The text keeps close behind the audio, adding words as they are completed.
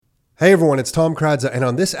Hey everyone, it's Tom Kradza, and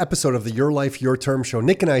on this episode of the Your Life, Your Term show,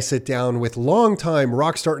 Nick and I sit down with longtime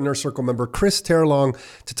Rockstar Inner Circle member Chris Terrelonge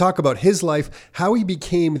to talk about his life, how he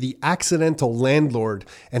became the accidental landlord,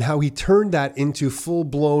 and how he turned that into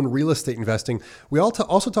full-blown real estate investing. We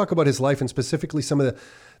also talk about his life and specifically some of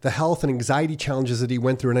the health and anxiety challenges that he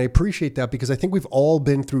went through. And I appreciate that because I think we've all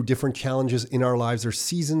been through different challenges in our lives. There's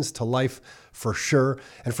seasons to life for sure.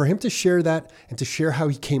 And for him to share that and to share how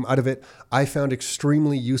he came out of it, I found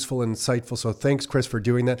extremely useful and insightful. So thanks, Chris, for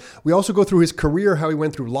doing that. We also go through his career, how he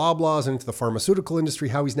went through Loblaws and into the pharmaceutical industry,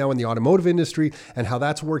 how he's now in the automotive industry and how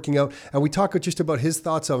that's working out. And we talk just about his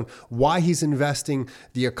thoughts on why he's investing,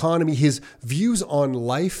 the economy, his views on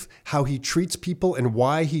life, how he treats people and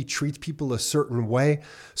why he treats people a certain way.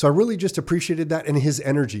 So I really just appreciated that and his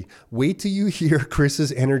energy. Wait till you hear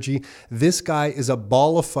Chris's energy. This guy is a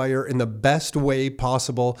ball of fire in the best way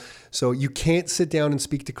possible. So you can't sit down and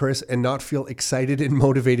speak to Chris and not feel excited and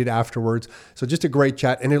motivated afterwards. So just a great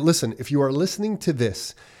chat. And listen, if you are listening to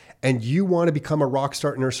this and you want to become a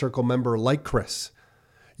Rockstar Inner Circle member like Chris,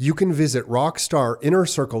 you can visit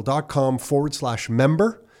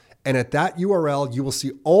rockstarinnercircle.com/member. And at that URL, you will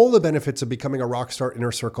see all the benefits of becoming a Rockstar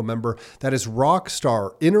Inner Circle member. That is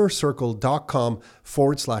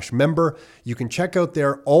rockstarinnercircle.com/member. You can check out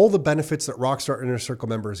there all the benefits that Rockstar Inner Circle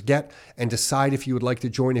members get and decide if you would like to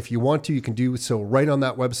join. If you want to, you can do so right on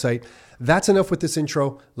that website. That's enough with this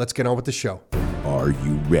intro. Let's get on with the show. Are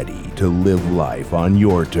you ready to live life on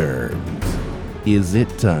your terms? Is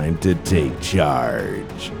it time to take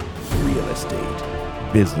charge? Real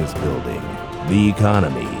estate, business building, the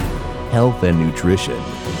economy, health and nutrition,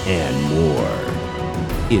 and more.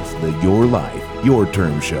 It's the Your Life, Your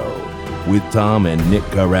Term show with Tom and Nick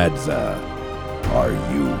Kradza. Are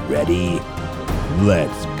you ready?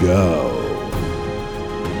 Let's go.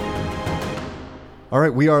 All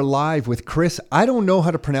right, we are live with Chris. I don't know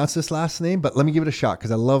how to pronounce this last name, but let me give it a shot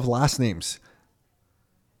because I love last names.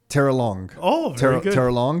 Terrelonge. Oh, very good.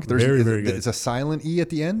 Terrelonge. Very good. It's a silent E at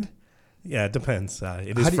the end? Yeah, it depends.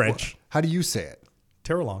 It is French. How do you say it?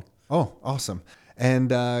 Terrelonge. Oh, awesome.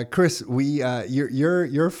 And Chris,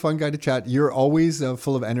 you're a fun guy to chat. You're always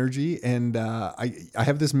full of energy, and I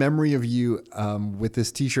have this memory of you with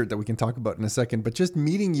this T-shirt that we can talk about in a second. But just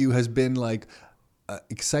meeting you has been like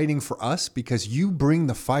exciting for us because you bring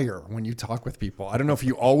the fire when you talk with people. I don't know if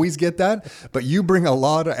you always get that, but you bring a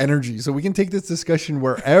lot of energy. So we can take this discussion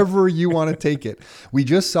wherever you want to take it. We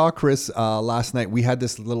just saw Chris last night. We had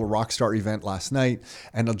this little Rockstar event last night,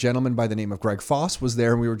 and a gentleman by the name of Greg Foss was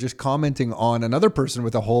there, and we were just commenting on another person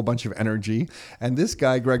with a whole bunch of energy. And this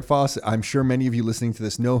guy, Greg Foss, I'm sure many of you listening to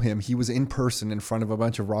this know him. He was in person in front of a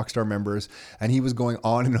bunch of Rockstar members, and he was going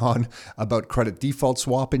on and on about credit default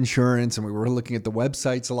swap insurance, and we were looking at the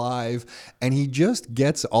websites live, and he just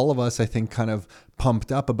gets all of us, I think, kind of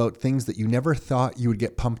pumped up about things that you never thought you would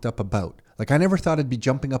get pumped up about. Like I never thought I'd be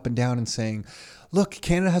jumping up and down and saying, look,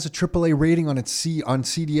 Canada has a AAA rating on its on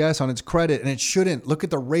CDS, on its credit, and it shouldn't. Look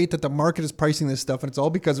at the rate that the market is pricing this stuff, and it's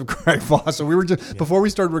all because of Greg Foss. So we were just, before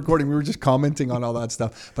we started recording, we were just commenting on all that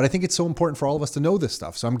stuff. But I think it's so important for all of us to know this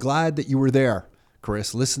stuff. So I'm glad that you were there,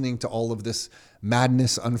 Chris, listening to all of this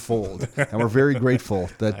madness unfold. And we're very grateful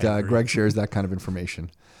that Greg shares that kind of information.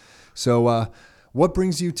 So what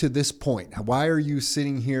brings you to this point? Why are you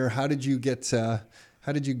sitting here? How did you get to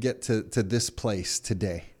this place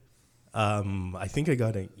today? I think I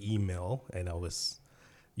got an email and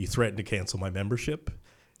you threatened to cancel my membership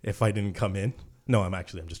if I didn't come in. No, I'm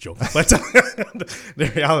just joking. But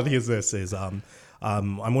the reality is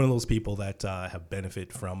I'm one of those people that have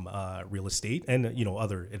benefit from real estate and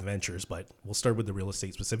other adventures, but we'll start with the real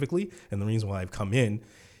estate specifically. And the reason why I've come in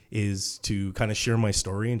is to kind of share my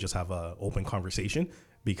story and just have an open conversation,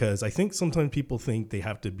 because I think sometimes people think they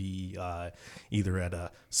have to be either at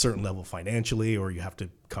a certain level financially or you have to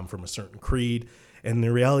come from a certain creed. And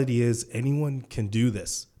the reality is anyone can do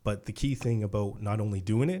this. But the key thing about not only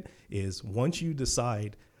doing it is once you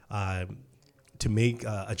decide to make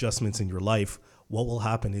adjustments in your life, what will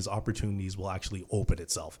happen is opportunities will actually open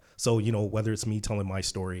itself. So, whether it's me telling my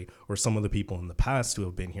story or some of the people in the past who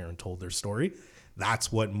have been here and told their story,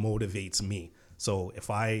 that's what motivates me. So if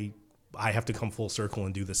I have to come full circle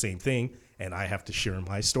and do the same thing, and I have to share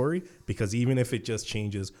my story, because even if it just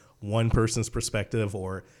changes one person's perspective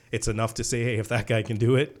or it's enough to say, hey, if that guy can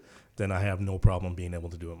do it, then I have no problem being able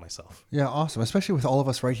to do it myself. Yeah, awesome. Especially with all of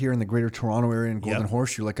us right here in the greater Toronto area and Golden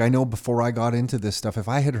Horseshoe. Like I know before I got into this stuff, if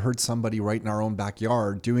I had heard somebody right in our own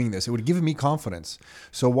backyard doing this, it would have given me confidence.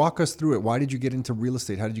 So walk us through it. Why did you get into real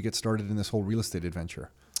estate? How did you get started in this whole real estate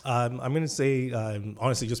adventure? I'm going to say,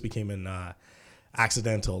 honestly, just became an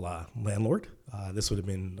accidental landlord. This would have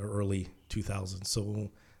been the early 2000s. So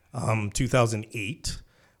 2008,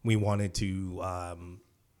 we wanted to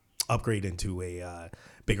upgrade into a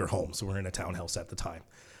bigger home. So we're in a townhouse at the time.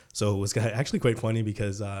 So it was actually quite funny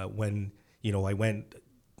because when, I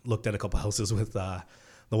looked at a couple houses with the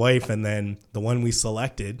wife, and then the one we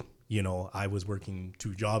selected, I was working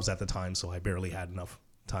 2 jobs at the time, so I barely had enough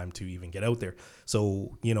time to even get out there.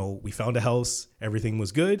 So, we found a house, everything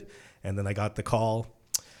was good. And then I got the call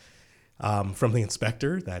from the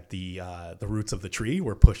inspector that the roots of the tree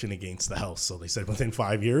were pushing against the house. So they said within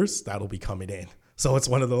 5 years, that'll be coming in. So it's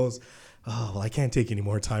one of those, I can't take any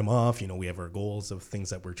more time off. We have our goals of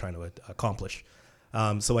things that we're trying to accomplish.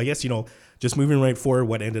 So I guess, just moving right forward,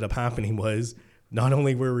 what ended up happening was not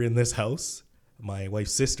only were we in this house, my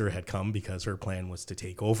wife's sister had come because her plan was to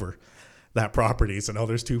take over that property. So now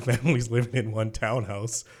there's 2 families living in one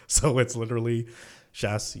townhouse. So it's literally,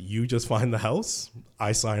 Shas, you just find the house,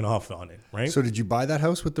 I sign off on it, right? So did you buy that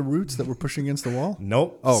house with the roots that were pushing against the wall?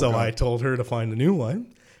 Nope. Oh, so God. I told her to find a new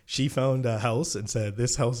one. She found a house and said,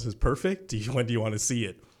 this house is perfect. When do you want to see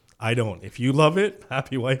it? I don't. If you love it,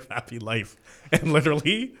 happy wife, happy life. And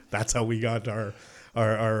literally, that's how we got our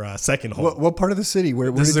second home. What part of the city?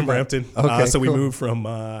 Where This did is you in buy? Brampton. Okay, so we cool. moved from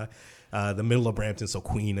the middle of Brampton, so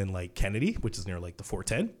Queen and like Kennedy, which is near like the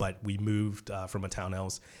 410. But we moved from a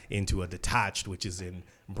townhouse into a detached, which is in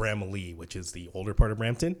Bramalea, which is the older part of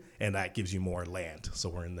Brampton, and that gives you more land. So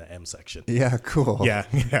we're in the M section. Yeah, cool. Yeah,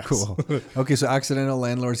 yes. Cool. Okay, so accidental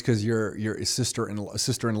landlords because your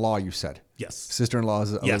sister-in-law, you said. Yes. Sister-in-law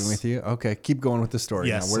is living with you? Okay, keep going with the story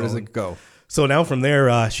Yes, now. Where does so- it go? So now from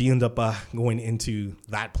there, she ended up going into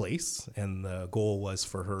that place, and the goal was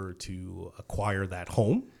for her to acquire that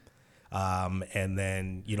home. And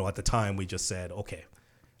then, at the time we just said, okay,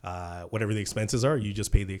 whatever the expenses are, you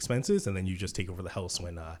just pay the expenses, and then you just take over the house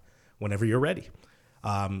whenever you're ready.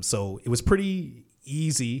 So it was pretty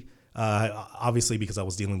easy, obviously because I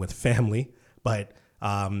was dealing with family, but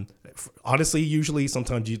honestly, usually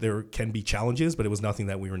sometimes there can be challenges, but it was nothing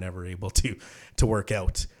that we were never able to work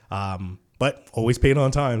out. But always paid on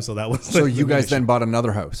time, so that was. So you guys then bought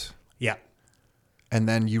another house, yeah. and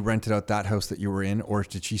then you rented out that house that you were in, or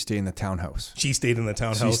did she stay in the townhouse? She stayed in the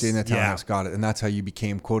townhouse. So you stayed in the townhouse, Yeah. got it, and that's how you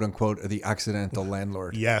became "quote unquote" the accidental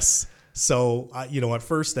landlord. Yes. So at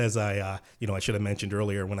first, as I should have mentioned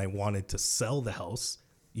earlier, when I wanted to sell the house,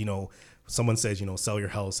 someone says, sell your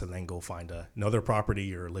house and then go find another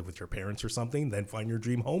property or live with your parents or something, then find your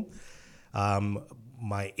dream home.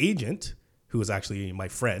 My agent, who was actually my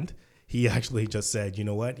friend, he actually just said, you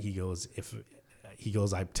know what? He goes,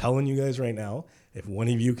 I'm telling you guys right now, if one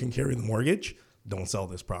of you can carry the mortgage, don't sell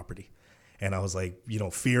this property. And I was like,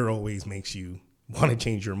 fear always makes you want to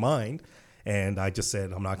change your mind. And I just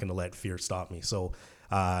said, I'm not going to let fear stop me. So,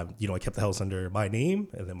 I kept the house under my name,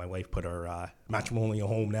 and then my wife put our matrimonial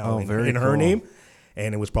home now in her cool. name.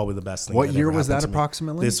 And it was probably the best thing. What that year ever was happened that to me.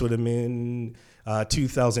 approximately? This would have been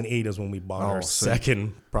 2008 is when we bought our so-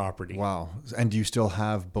 second property. Wow. And do you still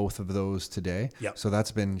have both of those today? Yep. So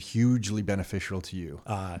that's been hugely beneficial to you.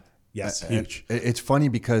 Yes, huge. It's funny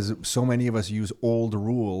because so many of us use old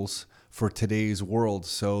rules for today's world,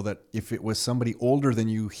 so that if it was somebody older than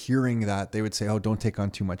you hearing that, they would say, oh, don't take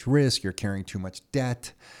on too much risk. You're carrying too much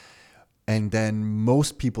debt. And then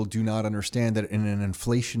most people do not understand that in an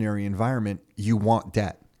inflationary environment, you want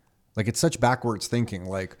debt. Like, it's such backwards thinking.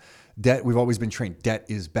 Like, debt, we've always been trained, debt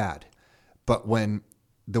is bad. But when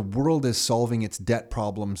the world is solving its debt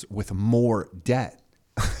problems with more debt,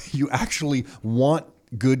 you actually want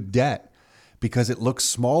good debt because it looks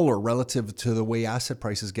smaller relative to the way asset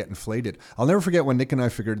prices get inflated. I'll never forget when Nick and I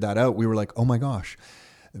figured that out. We were like, oh my gosh,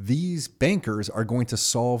 these bankers are going to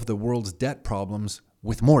solve the world's debt problems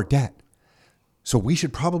with more debt. So we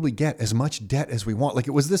should probably get as much debt as we want. Like,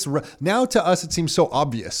 it was this, now to us, it seems so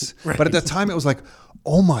obvious. Right. But at the time it was like,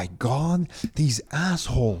 oh my God, these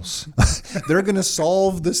assholes, they're going to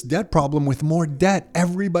solve this debt problem with more debt.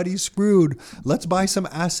 Everybody's screwed. Let's buy some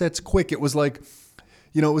assets quick. It was like,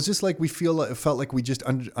 it was just like it felt like we just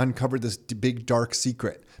uncovered this big dark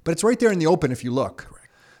secret. But it's right there in the open if you look.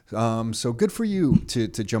 Correct. So good for you to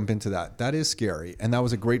jump into that. That is scary. And that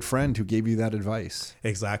was a great friend who gave you that advice.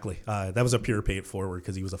 Exactly. That was a pure pay it forward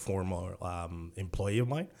because he was a former employee of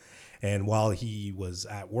mine. And while he was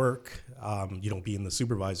at work, being the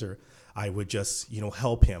supervisor, I would just,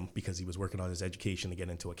 help him because he was working on his education to get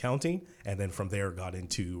into accounting. And then from there got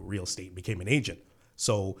into real estate, became an agent.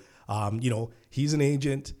 So, he's an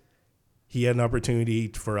agent. He had an opportunity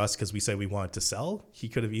for us because we said we wanted to sell. He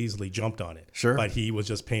could have easily jumped on it. Sure. But he was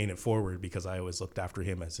just paying it forward because I always looked after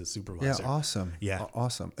him as his supervisor. Yeah, awesome. Yeah.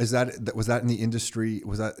 Awesome. Was that in the industry?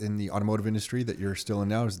 Was that in the automotive industry that you're still in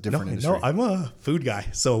now? Is it a different industry? No, I'm a food guy.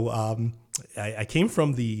 So I came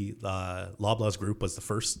from the Loblaws group was the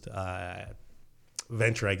first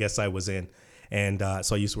venture I guess I was in. And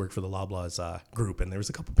so I used to work for the Loblaws group, and there was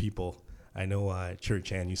a couple people. I know Cherry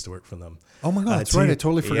Chan used to work for them. Oh my God, that's right. I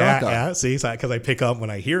totally forgot that. Yeah, see, because I pick up when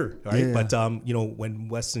I hear, right? Yeah. But, when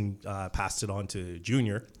Weston passed it on to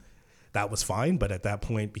Junior, that was fine. But at that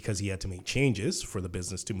point, because he had to make changes for the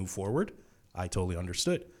business to move forward, I totally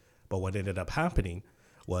understood. But what ended up happening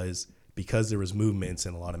was because there was movements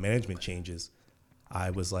and a lot of management changes,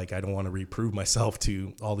 I was like, I don't want to reprove myself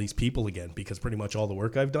to all these people again, because pretty much all the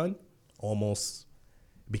work I've done almost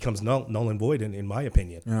becomes null and void in my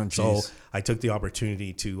opinion. Oh, so I took the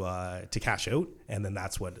opportunity to cash out, and then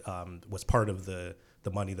that's what was part of the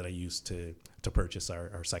money that I used to purchase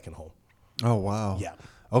our second home. Oh, wow. Yeah.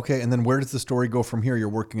 Okay, and then where does the story go from here? You're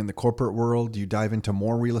working in the corporate world. Do you dive into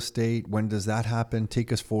more real estate? When does that happen?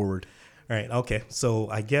 Take us forward. All right. Okay. So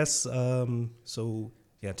I guess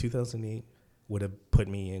 2008 would have put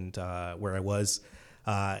me in where I was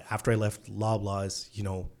after I left Loblaws.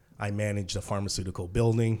 I managed a pharmaceutical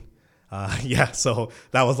building. So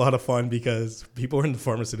that was a lot of fun because people are in the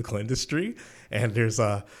pharmaceutical industry, and there's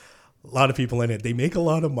a lot of people in it. They make a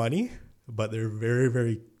lot of money, but they're very,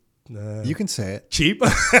 very you can say it. Cheap.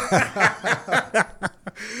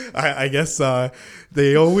 I guess they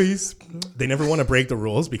never want to break the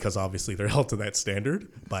rules because obviously they're held to that standard,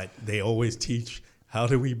 but they always teach how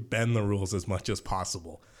do we bend the rules as much as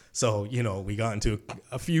possible. So, we got into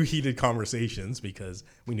a few heated conversations because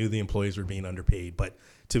we knew the employees were being underpaid. But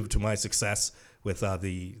to my success with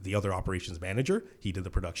the other operations manager, he did the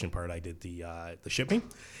production part, I did the shipping.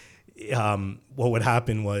 What would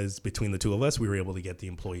happen was between the two of us, we were able to get the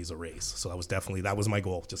employees a raise. So that was my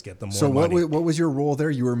goal, just get them more money. So what was your role there?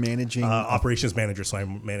 You were managing? Operations manager, so I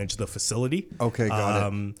managed the facility. Okay, got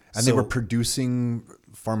it. And they were producing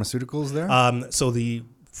pharmaceuticals there? So the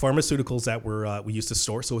pharmaceuticals that we used to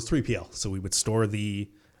store, so it was 3PL. So we would store the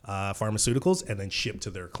pharmaceuticals and then ship to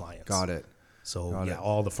their clients. Got it. So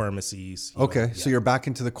all the pharmacies. So you're back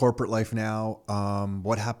into the corporate life now.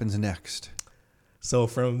 What happens next? So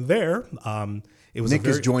from there, it was Nick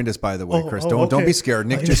has joined us, by the way, Chris. Okay. Don't be scared.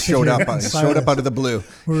 Nick just showed up. Showed up out of the blue.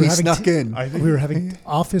 He snuck in. We were having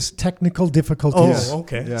office technical difficulties. Oh,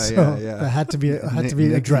 okay. Yeah. That had to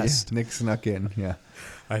be addressed. Nick snuck in. Yeah.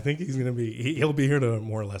 I think he'll be here to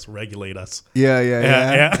more or less regulate us.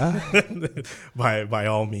 Yeah. by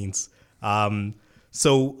all means.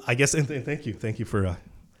 So I guess and thank you for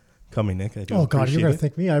coming, Nick. I do Oh God, you're gonna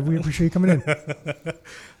thank me. We appreciate you coming in.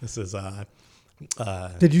 This is.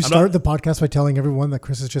 Did you start the podcast by telling everyone that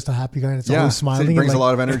Chris is just a happy guy and it's always smiling? He brings a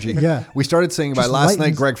lot of energy. Yeah. We started saying by Just last night,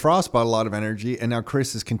 lightens- Greg Frost brought a lot of energy, and now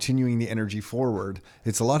Chris is continuing the energy forward.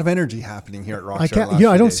 It's a lot of energy happening here at Rockshire.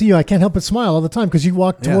 I don't see you. I can't help but smile all the time because you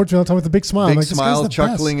walk towards me all the time with a big smile. Big I'm like, this guy's smile, the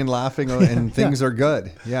chuckling best. and laughing, and things are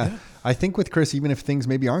good. Yeah. I think with Chris, even if things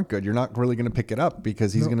maybe aren't good, you're not really going to pick it up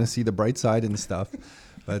because he's going to see the bright side and stuff.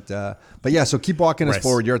 But yeah, so keep walking us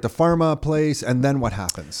forward. You're at the pharma place, and then what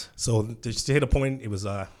happens? So just to hit a point, it was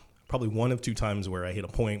probably one of two times where I hit a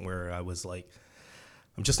point where I was like,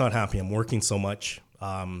 I'm just not happy. I'm working so much.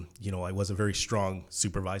 I was a very strong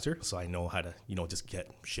supervisor, so I know how to, just get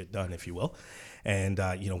shit done, if you will. And,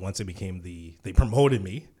 once it became they promoted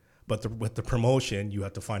me, but with the promotion, you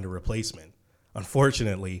have to find a replacement.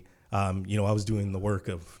 Unfortunately, I was doing the work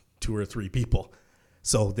of 2 or 3 people.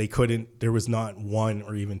 So there was not 1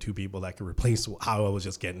 or even 2 people that could replace how I was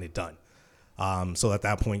just getting it done. So at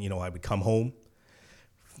that point, I would come home,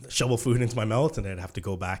 shovel food into my mouth, and I'd have to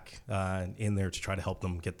go back in there to try to help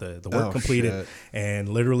them get the work completed. Shit. And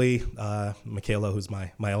literally, Michaela, who's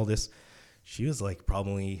my eldest, she was like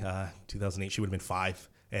probably 2008, she would have been 5.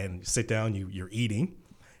 And sit down, you're eating.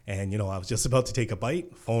 And, I was just about to take a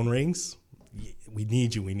bite, phone rings. We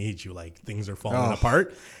need you. Like, things are falling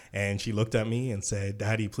apart. And she looked at me and said,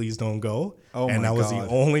 Daddy, please don't go. And that was the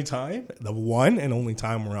only time, the one and only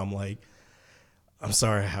time where I'm like, I'm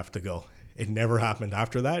sorry, I have to go. It never happened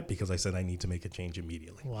after that because I said I need to make a change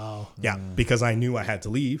immediately. Wow. Yeah, because I knew I had to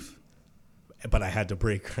leave, but I had to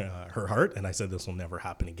break her heart. And I said, this will never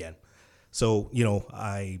happen again. So,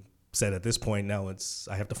 I said at this point now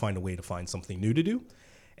I have to find a way to find something new to do.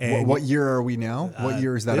 And what year are we now? What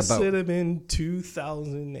year is that this about? This would have been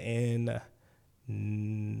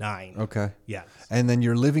 2009. Okay. Yeah. And then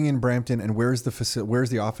you're living in Brampton, and where's the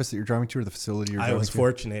office that you're driving to, or the facility you're driving to? I was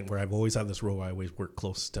fortunate where I've always had this role where I always work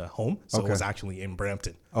close to home, so it was actually in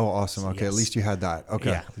Brampton. Oh, awesome. Okay, yes. At least you had that.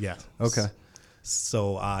 Okay. Yeah. Okay.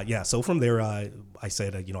 So, so from there, I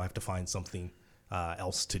said, I have to find something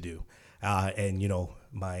else to do. And,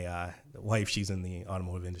 my wife, she's in the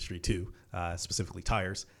automotive industry too, specifically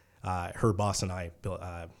tires. Her boss and I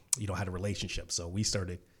had a relationship. So we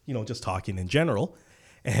started, just talking in general.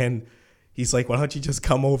 And he's like, why don't you just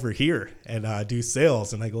come over here and do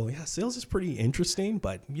sales? And I go, yeah, sales is pretty interesting,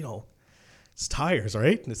 but, it's tires,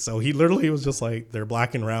 right? And so he literally was just like, they're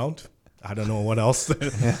black and round. I don't know what else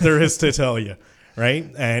there is to tell you,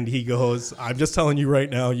 right? And he goes, I'm just telling you right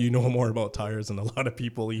now, you know more about tires than a lot of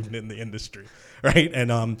people even in the industry, right?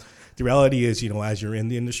 And the reality is, as you're in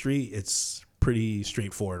the industry, it's pretty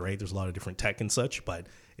straightforward, right? There's a lot of different tech and such, but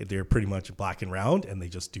they're pretty much black and round, and they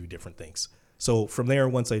just do different things. So from there,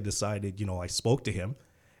 once I decided, I spoke to him,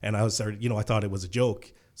 and I thought it was a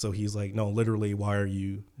joke. So he's like, no, literally, why are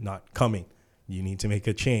you not coming? You need to make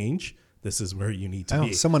a change. This is where you need to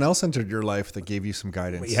be. Someone else entered your life that gave you some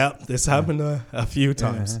guidance. Yeah, this happened a few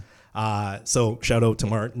times. So shout out to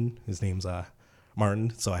Martin. His name's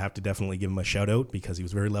Martin. So I have to definitely give him a shout out because he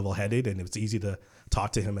was very level-headed, and it was easy to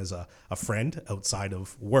talk to him as a friend outside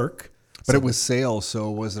of work. But it was sales,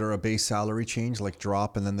 so was there a base salary change, like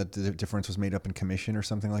drop, and then the difference was made up in commission or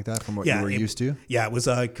something like that from what you were used to? Yeah, it was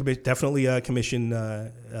definitely a commission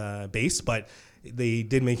base, but they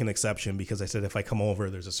did make an exception because I said if I come over,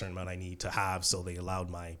 there's a certain amount I need to have, so they allowed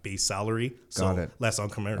my base salary. Got it. Less on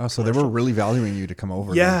commercial. Oh, so they were really valuing you to come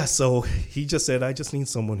over. Yeah, then. so he just said, I just need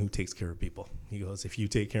someone who takes care of people. He goes, if you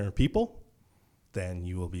take care of people, then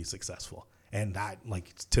you will be successful. And that,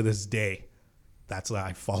 to this day, that's why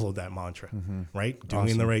I followed that mantra, right?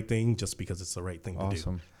 Doing the right thing just because it's the right thing to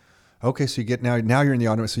do. Okay, so you get now you're in the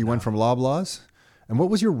automotive. So you went from Loblaws, and what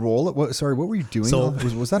was your role? What were you doing? So,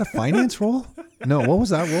 was that a finance role? No, what was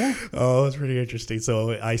that role? Oh, it's pretty interesting.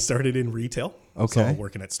 So I started in retail. Okay, so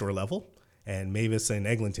working at store level, and Mavis and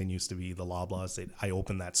Eglinton used to be the Loblaws. I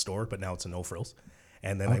opened that store, but now it's a No Frills.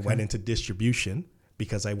 And then I went into distribution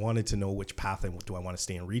because I wanted to know which path do I want to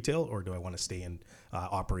stay in retail or do I want to stay in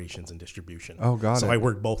operations and distribution. Oh, got it. So I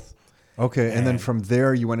worked both. Okay, and then from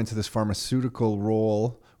there you went into this pharmaceutical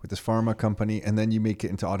role with this pharma company, and then you make it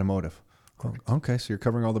into automotive. Okay, so you're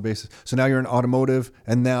covering all the bases. So now you're in automotive,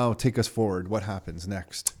 and now take us forward. What happens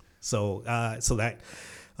next? So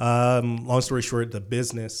long story short, the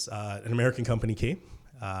business, an American company came,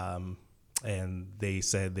 and they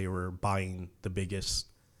said they were buying the biggest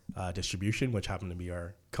distribution, which happened to be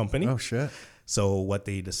our company. Oh, shit. So what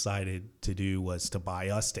they decided to do was to buy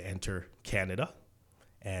us to enter Canada.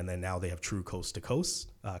 And then now they have true coast-to-coast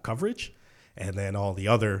coverage. And then all the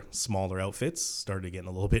other smaller outfits started getting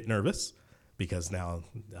a little bit nervous because now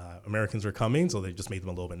Americans are coming, so they just made them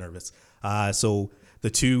a little bit nervous. So the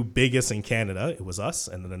two biggest in Canada, it was us,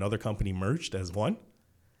 and then another company merged as one.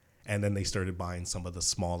 And then they started buying some of the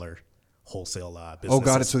smaller wholesale businesses. Oh,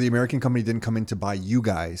 got it. So the American company didn't come in to buy you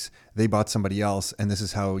guys. They bought somebody else, and this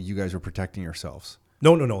is how you guys were protecting yourselves.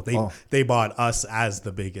 No. They bought us as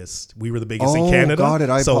the biggest. We were the biggest in Canada. Got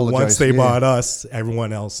it. I so apologize. Once they bought us,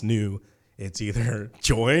 everyone else knew it's either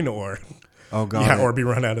join or or be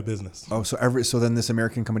run out of business. Oh, so then this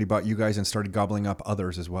American company bought you guys and started gobbling up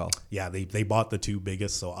others as well. Yeah, they bought the two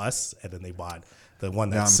biggest, so us, and then they bought the one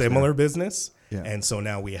that's similar business. Yeah. And so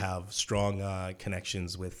now we have strong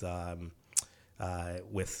connections with the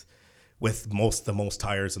most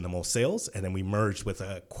tires and the most sales, and then we merged with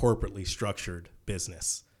a corporately structured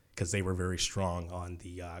business because they were very strong on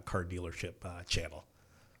the car dealership channel.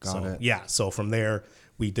 Got it. Yeah, so from there,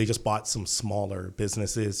 they just bought some smaller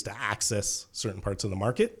businesses to access certain parts of the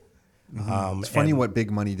market. It's funny what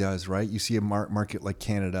big money does, right? You see a market like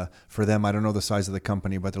Canada. For them, I don't know the size of the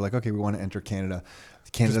company, but they're like, okay, we want to enter Canada.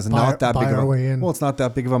 Canada's not that big. Well, it's not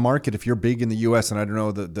that big of a market. If you're big in the U.S., and I don't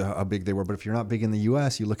know how big they were, but if you're not big in the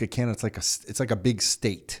U.S., you look at Canada. It's like a big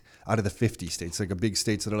state out of the 50 states, like a big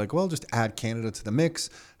state. So they're like, well, just add Canada to the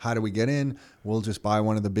mix. How do we get in? We'll just buy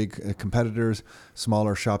one of the big competitors.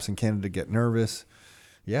 Smaller shops in Canada get nervous.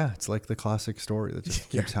 Yeah, it's like the classic story that just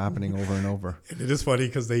keeps happening over and over. And it is funny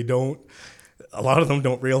because a lot of them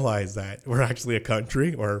don't realize that we're actually a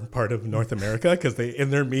country or part of North America because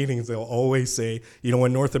in their meetings, they'll always say,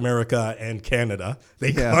 in North America and Canada,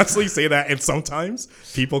 they constantly say that. And sometimes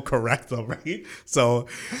people correct them, right? So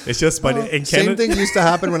it's just, but in Canada. Same thing used to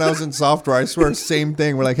happen when I was in software. I swear, same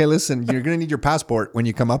thing. We're like, hey, listen, you're going to need your passport when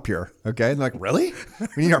you come up here. Okay. And they're like, really?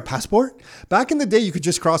 We need our passport? Back in the day, you could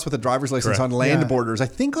just cross with a driver's license on land borders. I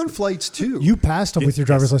think on flights too. You passed with your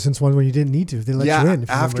driver's license one when you didn't need to. They let you in.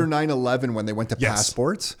 After 9/11, when they went to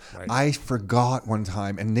passports, I forgot one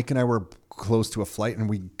time, and Nick and I were close to a flight, and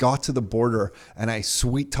we got to the border, and I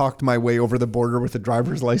sweet talked my way over the border with a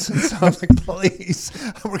driver's license. I was like, please,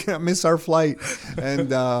 we're gonna miss our flight. And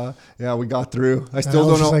we got through. I still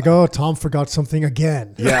don't know. Like, oh, Tom forgot something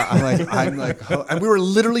again. Yeah, I'm like, oh. And we were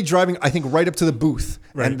literally driving, I think, right up to the booth,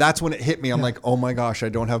 and that's when it hit me. I'm like, oh my gosh, I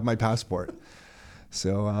don't have my passport.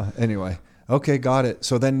 So anyway, okay, got it.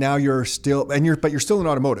 So then now you're still, but you're still in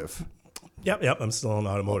automotive. Yep. I'm still in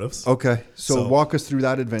automotives. Okay, so walk us through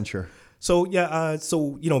that adventure. So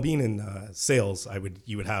being in sales,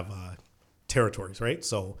 you would have territories, right?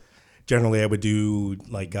 So generally, I would do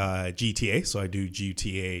like GTA. So I do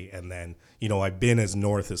GTA, and then I've been as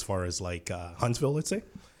north as far as like Huntsville, let's say,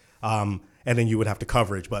 and then you would have to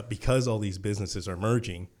coverage. But because all these businesses are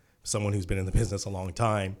merging, someone who's been in the business a long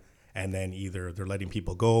time, and then either they're letting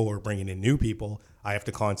people go or bringing in new people, I have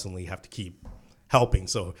to constantly keep helping.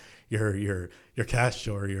 So your cash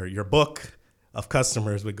or your book of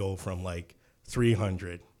customers would go from like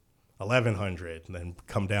 300, 1,100, and then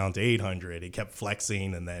come down to 800. It kept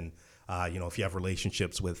flexing. And then, if you have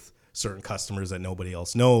relationships with certain customers that nobody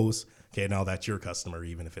else knows, okay, now that's your customer,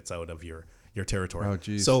 even if it's out of your territory. Oh,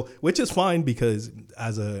 geez. So, which is fine because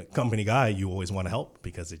as a company guy, you always want to help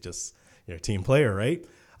because you're a team player, right?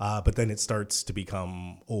 But then it starts to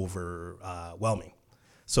become overwhelming.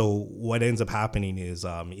 So what ends up happening is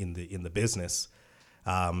in the business,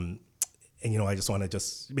 and I just want to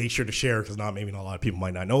just make sure to share because maybe not a lot of people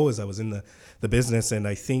might not know, is I was in the business, and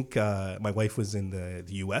I think my wife was in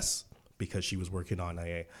the U.S. because she was working on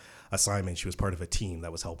a assignment. She was part of a team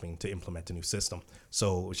that was helping to implement a new system.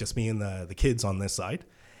 So it was just me and the kids on this side,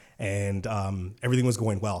 and everything was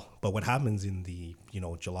going well. But what happens in the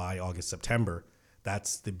July, August, September,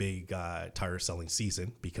 that's the big tire selling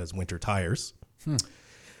season because winter tires.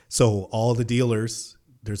 So all the dealers,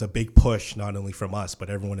 there's a big push, not only from us, but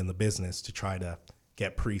everyone in the business to try to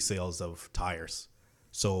get pre-sales of tires.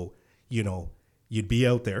 So, you'd be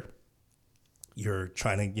out there, you're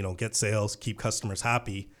trying to, get sales, keep customers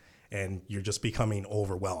happy, and you're just becoming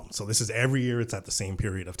overwhelmed. So this is every year, it's at the same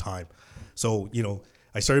period of time. So,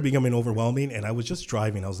 I started becoming overwhelming, and I was just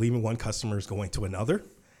driving. I was leaving one customer's going to another,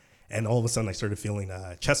 and all of a sudden I started feeling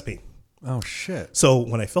chest pain. Oh, shit. So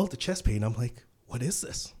when I felt the chest pain, I'm like, what is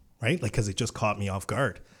this? Right? Like, because it just caught me off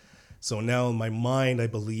guard. So now my mind, I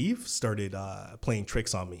believe, started playing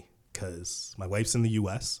tricks on me because my wife's in the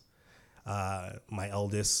U.S. My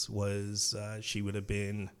eldest was, she would have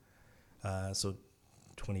been,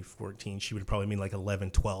 2014, she would have probably been like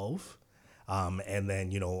 11, 12. And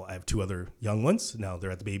then, I have two other young ones. Now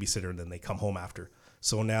they're at the babysitter and then they come home after.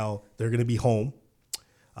 So now they're going to be home.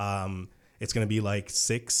 It's going to be like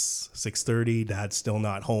 6:30. Dad's still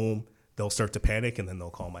not home. They'll start to panic, and then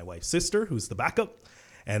they'll call my wife's sister, who's the backup.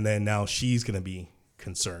 And then now she's going to be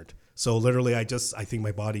concerned. So literally, I think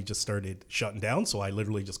my body just started shutting down. So I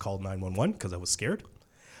literally just called 911 because I was scared.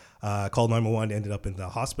 Called 911, ended up in the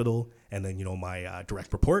hospital. And then, my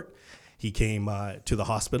direct report, he came to the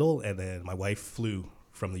hospital, and then my wife flew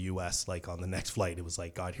from the U.S. like on the next flight. It was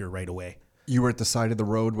like, got here right away. You were at the side of the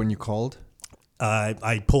road when you called?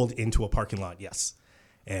 I pulled into a parking lot, yes.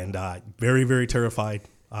 And very, very terrified.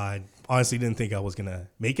 I honestly didn't think I was going to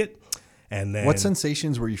make it. And then, what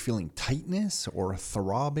sensations were you feeling? Tightness or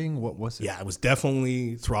throbbing? What was it? Yeah, it was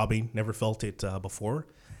definitely throbbing. Never felt it before.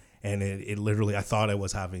 And it literally, I thought I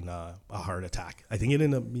was having a heart attack. I think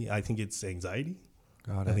it's anxiety.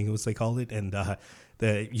 Got it. I think it was, they called it. And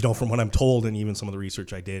from what I'm told, and even some of the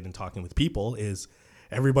research I did and talking with people, is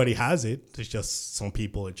everybody has it. It's just some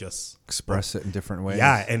people, it just express it in different ways.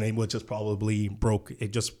 Yeah. And it was just probably broke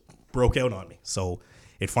out on me. So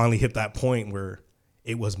it finally hit that point where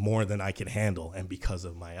it was more than I could handle. And because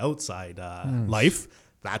of my outside life,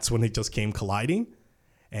 that's when it just came colliding.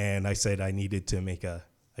 And I said I needed to make a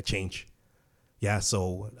change. Yeah.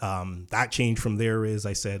 So that change from there is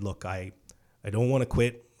I said, look, I don't want to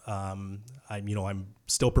quit. I'm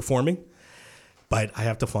still performing, but I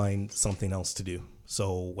have to find something else to do.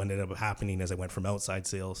 So what ended up happening is I went from outside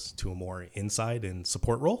sales to a more inside and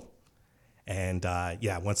support role. And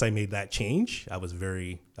once I made that change, I was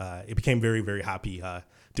it became very, very happy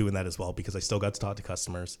doing that as well, because I still got to talk to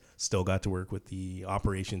customers, still got to work with the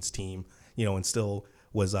operations team, and still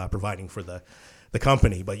was providing for the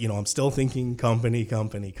company. But, I'm still thinking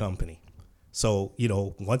company. So,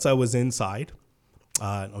 once I was inside,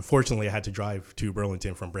 unfortunately, I had to drive to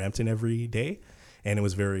Burlington from Brampton every day, and it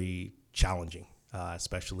was very challenging,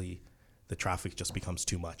 especially the traffic just becomes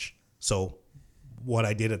too much. So what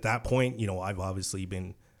I did at that point, I've obviously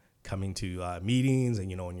been coming to meetings and,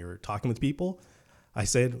 when you're talking with people, I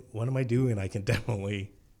said, what am I doing?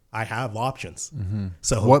 I have options. Mm-hmm.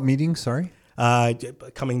 So what meetings? Sorry.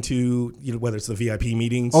 Coming to, whether it's the VIP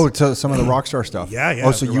meetings. Oh, to some of the Rockstar stuff. Yeah.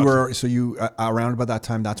 Oh, so you around about that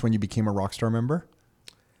time, that's when you became a Rockstar member?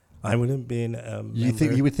 I would have been.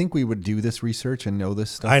 You would think we would do this research and know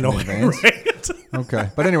this stuff I know, in advance? Right? Okay.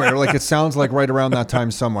 But anyway, like it sounds like right around that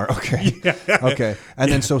time somewhere. Okay. Yeah. Okay.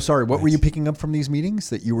 And then, so sorry, what were you picking up from these meetings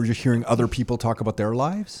that you were just hearing other people talk about their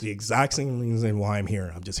lives? The exact same reason why I'm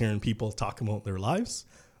here. I'm just hearing people talk about their lives,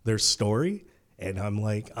 their story. And I'm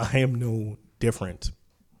like, I am no different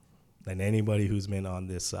than anybody who's been on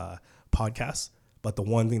this podcast. But the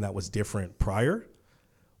one thing that was different prior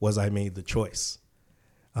was I made the choice.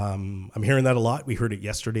 I'm hearing that a lot. We heard it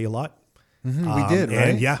yesterday a lot. Mm-hmm, we did, right?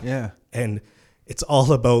 And yeah. And it's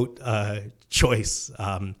all about choice.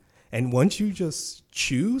 And once you just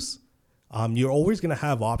choose, you're always going to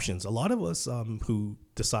have options. A lot of us who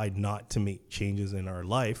decide not to make changes in our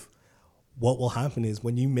life, what will happen is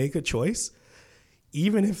when you make a choice,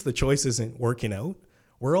 even if the choice isn't working out,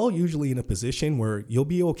 we're all usually in a position where you'll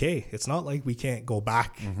be okay. It's not like we can't go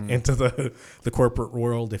back into the corporate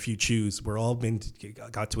world if you choose. We're all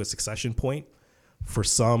got to a succession point for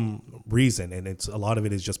some reason, and it's a lot of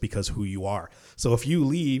it is just because who you are. So if you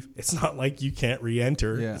leave, it's not like you can't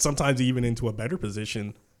re-enter. Yeah. Sometimes even into a better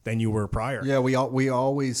position than you were prior. Yeah, we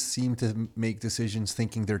always seem to make decisions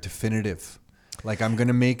thinking they're definitive. Like, I'm going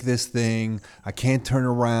to make this thing. I can't turn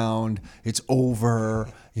around. It's over.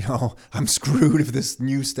 You know, I'm screwed if this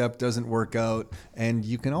new step doesn't work out. And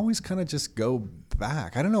you can always kind of just go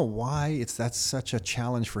back. I don't know why that's such a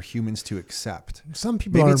challenge for humans to accept. Some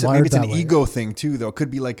people maybe it's an ego thing too, though. It could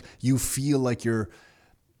be like you feel like you're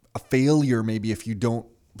a failure maybe if you don't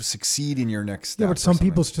succeed in your next step. Yeah, but some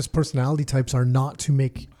people's just personality types are not to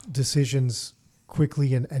make decisions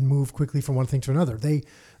quickly and move quickly from one thing to another.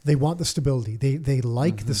 They want the stability. They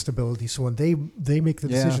like the stability. So when they make the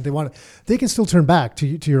decision, they want it. They can still turn back to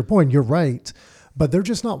your point. You're right, but they're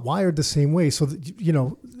just not wired the same way. So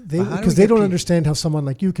because they don't understand how someone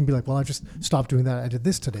like you can be like, well, I just stopped doing that. I did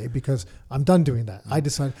this today because I'm done doing that. I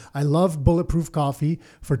decided I loved bulletproof coffee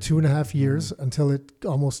for 2.5 years until it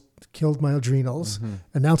almost killed my adrenals,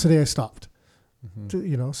 and now today I stopped.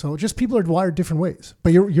 So just people are wired different ways.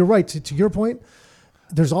 But you're right. To your point,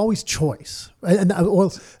 there's always choice. I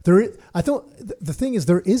thought the thing is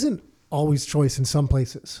there isn't always choice in some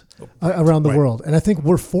places around the world. And I think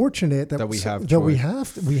we're fortunate that we have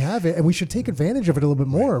it, and we should take advantage of it a little bit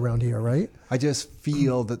more around here, right? I just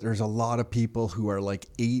feel that there's a lot of people who are like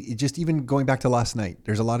just even going back to last night,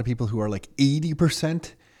 there's a lot of people who are like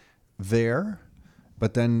 80% there,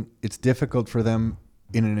 but then it's difficult for them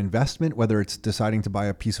in an investment, whether it's deciding to buy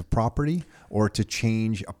a piece of property or to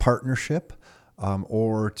change a partnership,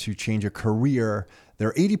 or to change a career.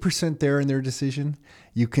 They're 80% there in their decision.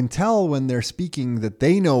 You can tell when they're speaking that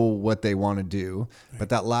they know what they want to do, but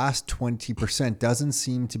that last 20% doesn't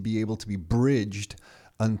seem to be able to be bridged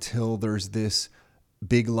until there's this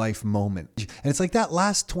big life moment. And it's like that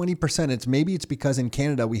last 20%, maybe it's because in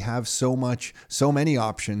Canada we have so many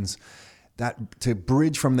options that to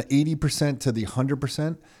bridge from the 80% to the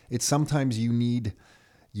 100%, it's sometimes you need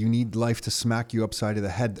life to smack you upside of the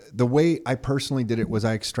head. The way I personally did it was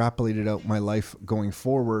I extrapolated out my life going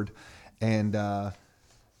forward, and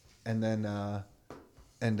then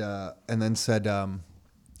said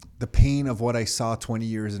the pain of what I saw 20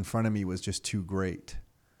 years in front of me was just too great,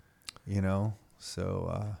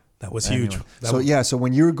 So that was huge. So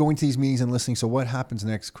when you're going to these meetings and listening, so what happens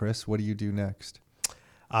next, Chris? What do you do next?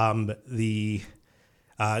 So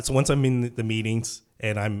once I'm in the meetings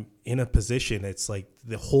and I'm in a position, it's like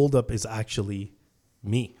the holdup is actually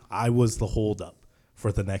me. I was the holdup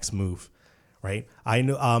for the next move, right? I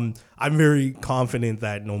know I'm very confident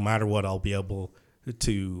that no matter what, I'll be able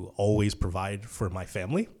to always provide for my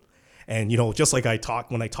family. And, just like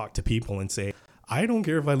when I talk to people and say, I don't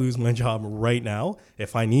care if I lose my job right now.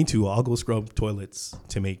 If I need to, I'll go scrub toilets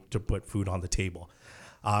to put food on the table.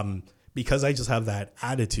 Because I just have that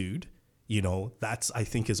attitude, that's, I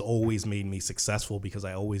think, has always made me successful because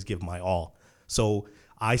I always give my all. So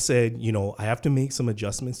I said, I have to make some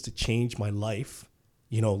adjustments to change my life,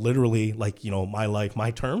 literally like, my life,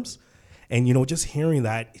 my terms. And, just hearing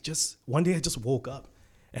that, one day I just woke up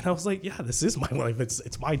and I was like, yeah, this is my life.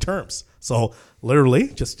 It's my terms. So literally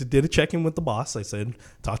just did a check-in with the boss. I said,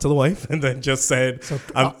 talk to the wife, and then just said, so,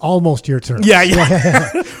 almost your terms. Yeah.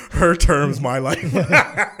 Her terms, my life.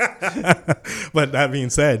 But that being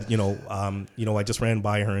said, I just ran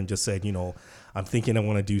by her and just said, I'm thinking I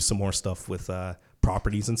want to do some more stuff with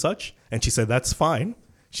properties and such. And she said, that's fine.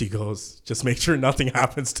 She goes, just make sure nothing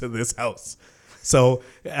happens to this house. So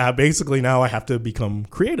basically now I have to become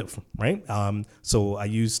creative, right? So I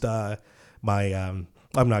used my, I'm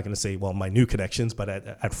not going to say, my new connections, but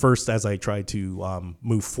at first as I tried to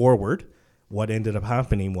move forward, what ended up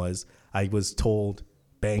happening was I was told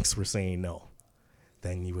banks were saying no.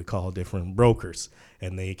 Then you would call different brokers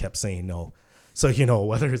and they kept saying no. So,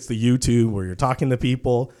 whether it's the YouTube where you're talking to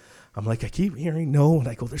people, I'm like, I keep hearing no. And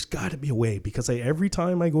I go, there's got to be a way, because every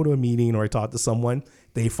time I go to a meeting or I talk to someone,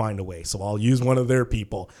 they find a way. So I'll use one of their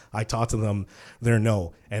people. I talk to them, they're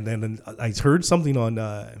no. And then I heard something on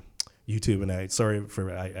YouTube, and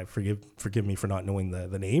forgive me for not knowing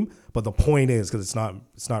the name. But the point is, because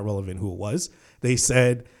it's not relevant who it was, they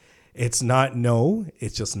said, it's not no,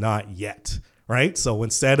 it's just not yet. Right? So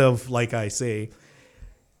instead of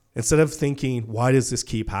thinking, why does this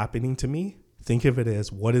keep happening to me? Think of it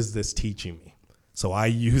as, what is this teaching me? So I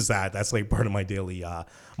use that. That's like part of my daily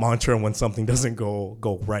mantra when something doesn't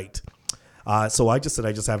go right. So I just said,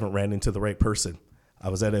 I just haven't ran into the right person. I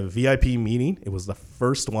was at a VIP meeting. It was the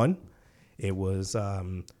first one. It was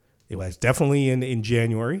definitely in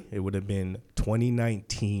January. It would have been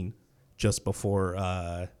 2019, just before.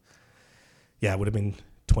 It would have been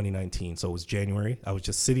 2019. So it was January. I was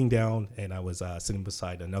just sitting down, and I was sitting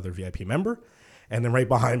beside another VIP member. And then right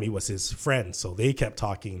behind me was his friend. So they kept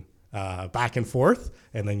talking back and forth.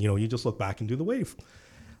 And then, you just look back and do the wave.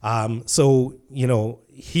 So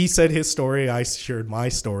he said his story. I shared my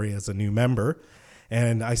story as a new member.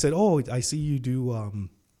 And I said, oh, I see you do,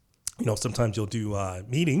 sometimes you'll do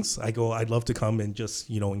meetings. I go, I'd love to come and just,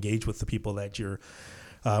 engage with the people that you're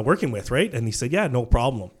working with, right? And he said, yeah, no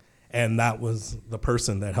problem. And that was the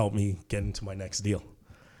person that helped me get into my next deal.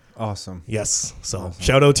 Awesome. Yes. So awesome.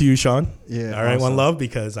 Shout out to you, Sean. Yeah. All right. Awesome. One love,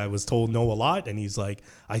 because I was told no a lot. And he's like,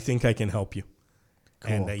 I think I can help you.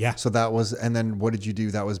 Cool. And So that was, and then what did you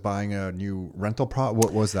do? That was buying a new rental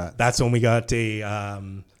What was that? That's when we got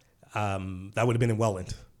that would have been in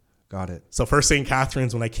Welland. Got it. So first St.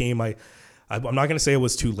 Catharines, when I came, I'm not going to say it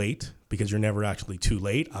was too late, because you're never actually too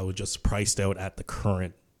late. I was just priced out at the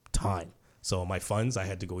current time. So my funds, I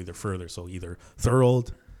had to go either further. So either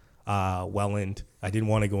Thorold, Welland. I didn't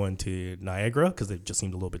want to go into Niagara because it just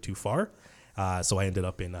seemed a little bit too far. So I ended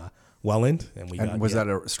up in Welland, and was that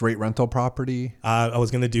a straight rental property? I was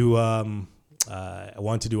going to do. I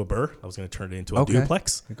wanted to do a burr. I was going to turn it into a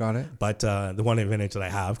duplex. Got it. But the one advantage that I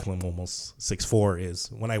have, because I'm almost 6'4",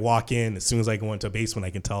 is when I walk in, as soon as I go into a basement, I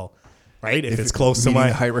can tell. Right, if it's close to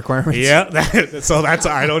my height requirements. Yeah, so that's,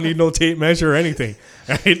 I don't need no tape measure or anything.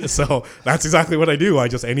 Right, so that's exactly what I do. I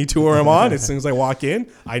just, any tour I'm on, as soon as I walk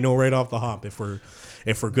in, I know right off the hop if we're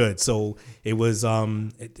good. So it was,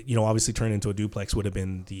 obviously turning into a duplex would have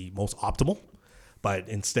been the most optimal, but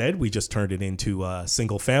instead we just turned it into a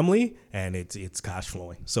single family, and it's cash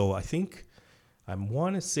flowing. So I think I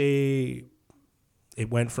want to say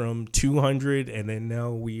it went from 200, and then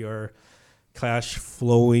now we are cash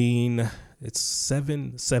flowing. It's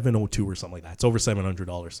 702 or something like that. It's over $700.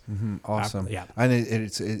 Mm-hmm. Awesome. Yeah. And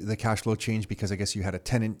it's the cash flow changed because I guess you had a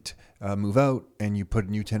tenant move out and you put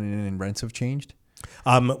a new tenant in, and rents have changed.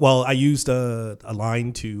 Well, I used a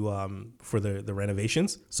line for the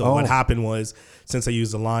renovations. So what happened was, since I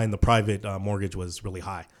used the line, the private mortgage was really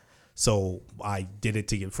high. So I did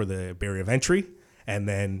it for the barrier of entry, and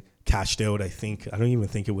then cashed out. I don't even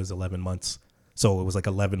think it was 11 months. So it was like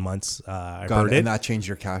 11 months. I heard it. And that changed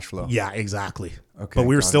your cash flow. Yeah, exactly. Okay. But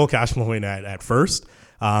we were still cash flowing at first.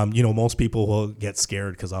 Most people will get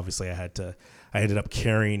scared because obviously I ended up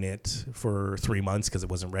carrying it for 3 months because it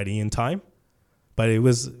wasn't ready in time. But it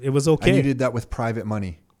was okay. And you did that with private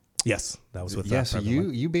money. Yes, that was with so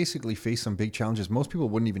you basically faced some big challenges. Most people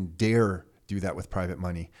wouldn't even dare do that with private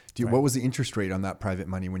money. Right. What was the interest rate on that private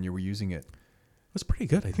money when you were using it? It was pretty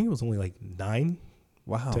good. I think it was only like 9%.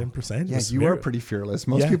 Wow. 10%. Yeah, you are pretty fearless.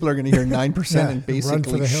 Most people are going to hear 9% and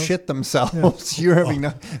basically shit themselves. Yeah. You're having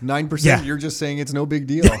 9%. Yeah. You're just saying it's no big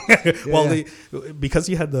deal. Because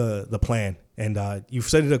you had the plan, and you've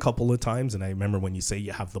said it a couple of times, and I remember when you say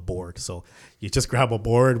you have the board. So you just grab a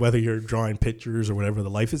board, whether you're drawing pictures or whatever the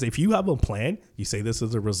life is. If you have a plan, you say this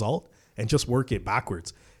is a result, and just work it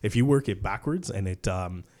backwards. If you work it backwards and it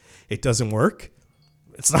doesn't work,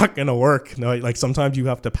 it's not going to work. No, like sometimes you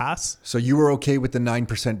have to pass. So you were okay with the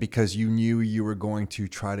 9% because you knew you were going to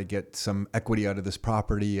try to get some equity out of this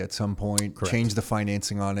property at some point, Correct. Change the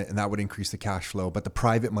financing on it, and that would increase the cash flow. But the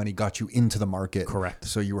private money got you into the market. Correct.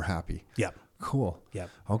 So you were happy. Yeah. Cool. Yeah.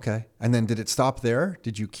 Okay. And then did it stop there?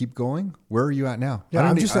 Did you keep going? Where are you at now? Yeah,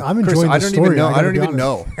 I'm Chris, enjoying the story. I don't even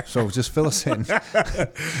know. So just fill us in.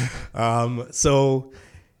 So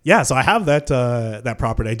I have that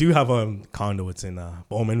property. I do have a condo. It's in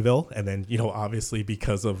Bowmanville, and then obviously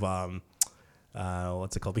because of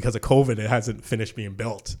because of COVID, it hasn't finished being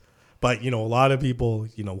built. But a lot of people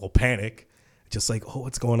will panic, just like, oh,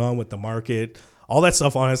 what's going on with the market? All that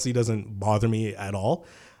stuff honestly doesn't bother me at all,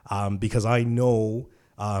 because I know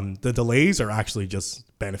the delays are actually just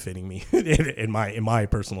benefiting me in my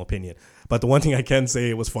personal opinion. But the one thing I can say,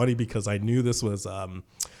 it was funny because I knew this was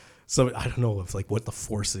so I don't know if like what the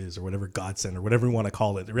force is or whatever, God sent or whatever you want to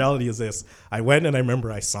call it. The reality is this: I went and I remember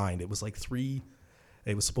I signed. It was like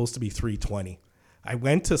it was supposed to be 3:20. I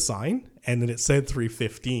went to sign and then it said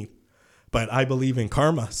 3:15. But I believe in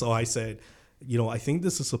karma, so I said, I think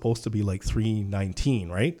this is supposed to be like 3:19,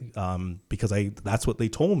 right? Because that's what they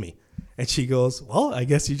told me. And she goes, well, I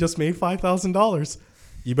guess you just made $5,000.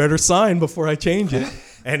 You better sign before I change it.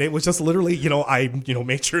 And it was just literally, I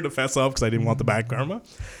made sure to fess up because I didn't want the bad karma.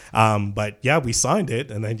 But yeah, we signed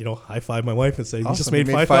it, and then high five my wife and say, "You just made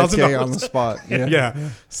 $5,000 on the spot." Yeah.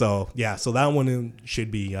 yeah. So that one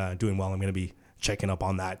should be doing well. I'm going to be checking up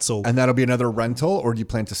on that. So and that'll be another rental, or do you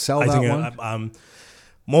plan to sell that one?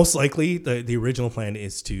 Most likely, the original plan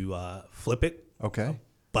is to flip it. Okay.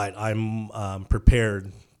 But I'm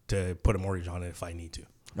prepared to put a mortgage on it if I need to.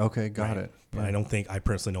 Okay, got it. But I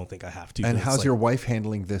personally don't think I have to. And how's your wife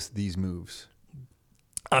handling these moves?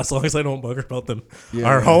 As long as I don't bug her about them.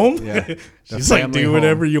 Our home, she's like, do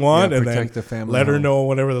whatever you want, and then let her know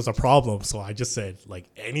whenever there's a problem. So I just said, like,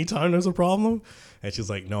 anytime there's a problem, and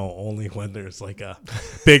she's like, no, only when there's like a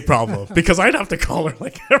big problem, because I'd have to call her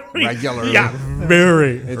like regularly. Yeah,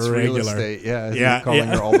 very it's regular. Real estate. Yeah, calling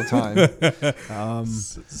her all the time.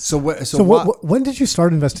 So when did you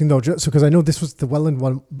start investing though? So because I know this was the Welland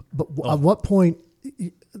one, but at what point?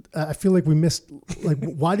 I feel like we missed. Like,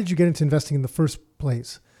 why did you get into investing in the first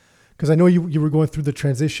place? Because I know you were going through the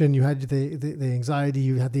transition. You had the anxiety.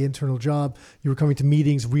 You had the internal job. You were coming to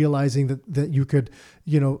meetings, realizing that you could,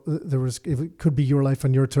 it could be your life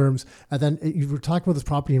on your terms. And then you were talking about this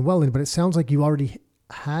property in Welland, but it sounds like you already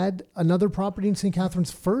had another property in St.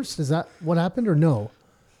 Catharines first. Is that what happened, or no?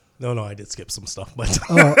 No, I did skip some stuff, but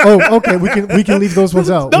okay. We can leave those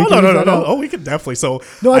ones out. No. Oh, we could definitely. So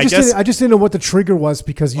no, I just didn't know what the trigger was,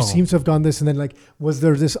 because you seem to have gone this, and then like, was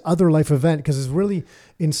there this other life event? Because it's really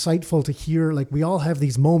insightful to hear. Like, we all have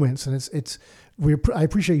these moments, and I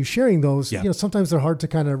appreciate you sharing those. Yeah. Sometimes they're hard to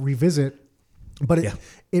kind of revisit, but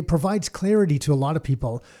it provides clarity to a lot of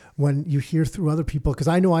people when you hear through other people. Because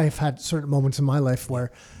I know I have had certain moments in my life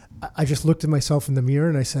where I just looked at myself in the mirror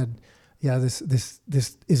and I said, yeah, this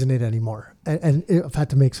isn't it anymore. And I've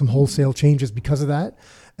had to make some wholesale changes because of that.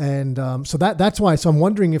 And so that's why. So I'm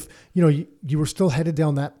wondering if, you were still headed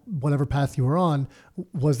down that whatever path you were on.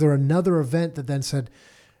 Was there another event that then said,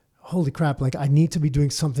 holy crap, like I need to be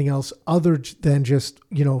doing something else other than just,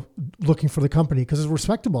 looking for the company? Because it's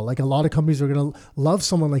respectable. Like, a lot of companies are going to love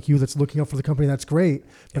someone like you that's looking out for the company. That's great.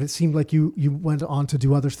 But it seemed like you went on to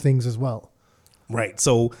do other things as well. Right.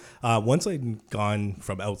 So once I'd gone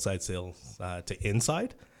from outside sales to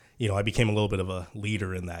inside, I became a little bit of a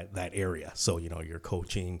leader in that area. So, you're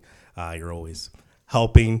coaching, you're always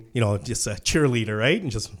helping, just a cheerleader, right?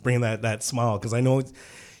 And just bringing that smile. Because I know,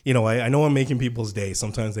 I know I'm making people's day.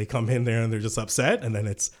 Sometimes they come in there and they're just upset, and then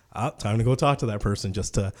it's time to go talk to that person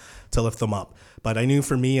just to lift them up. But I knew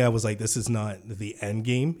for me, I was like, this is not the end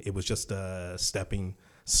game. It was just a stepping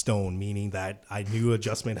stone, meaning that I knew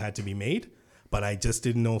adjustment had to be made, but I just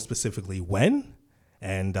didn't know specifically when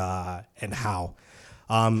and how.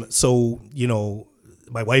 So,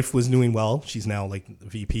 my wife was doing well. She's now like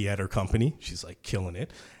VP at her company. She's like killing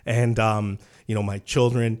it. And, my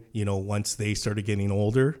children, once they started getting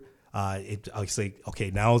older, I say,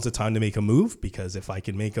 okay, now is the time to make a move, because if I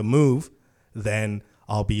can make a move, then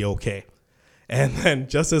I'll be okay. And then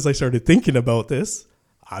just as I started thinking about this,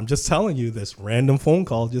 I'm just telling you, this random phone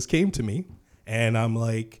call just came to me, and I'm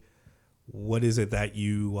like, what is it that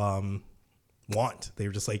you want? They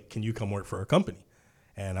were just like, can you come work for our company?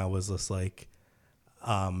 And I was just like,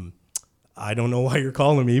 I don't know why you're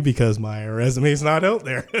calling me, because my resume is not out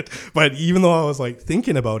there. But even though I was like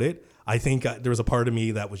thinking about it, I think there was a part of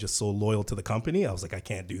me that was just so loyal to the company. I was like, I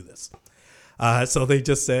can't do this. So they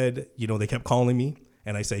just said, they kept calling me,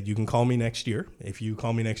 and I said, you can call me next year. If you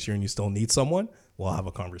call me next year and you still need someone, we'll have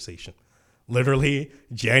a conversation. Literally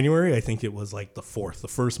January, I think it was like the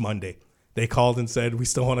first Monday, they called and said, we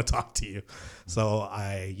still want to talk to you. So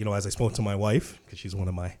I, as I spoke to my wife, because she's one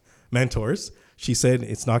of my mentors, she said,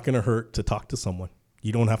 it's not going to hurt to talk to someone.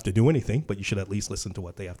 You don't have to do anything, but you should at least listen to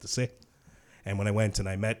what they have to say. And when I went and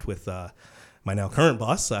I met with my now current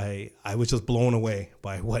boss, I was just blown away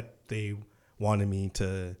by what they wanted me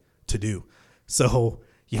to do. So,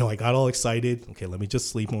 I got all excited. Okay, let me just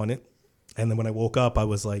sleep on it. And then when I woke up, I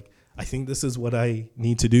was like, I think this is what I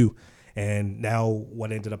need to do. And now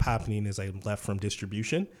what ended up happening is I left from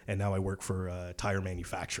distribution, and now I work for a tire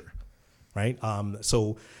manufacturer, right?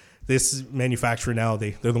 So this manufacturer now,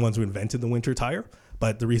 they're the ones who invented the winter tire.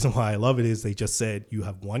 But the reason why I love it is they just said, you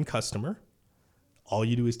have one customer. All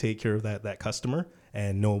you do is take care of that customer,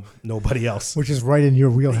 and nobody else. Which is right in your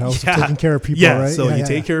wheelhouse of taking care of people, yeah, right? So you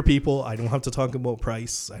take care of people. I don't have to talk about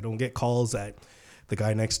price. I don't get calls that the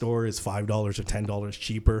guy next door is $5 or $10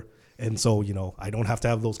 cheaper. And so, I don't have to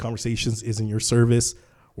have those conversations. Isn't your service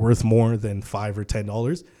worth more than $5 or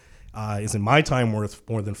 $10? Isn't my time worth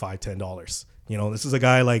more than $5, $10? This is a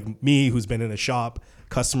guy like me who's been in a shop,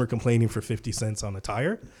 customer complaining for 50 cents on a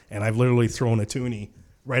tire, and I've literally thrown a toonie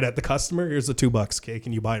right at the customer. Here's the $2. Okay,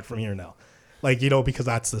 can you buy it from here now? Because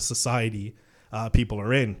that's the society people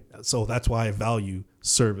are in. So that's why I value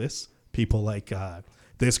service. People like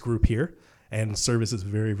this group here, and service is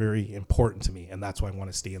very, very important to me, and that's why I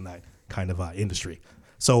want to stay in that kind of industry.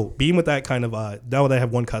 So being with that kind of now that I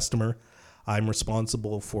have one customer, I'm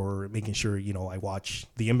responsible for making sure I watch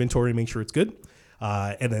the inventory, make sure it's good,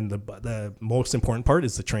 and then the most important part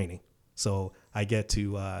is the training. So I get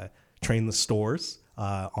to train the stores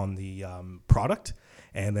on the product,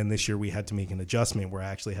 and then this year we had to make an adjustment where I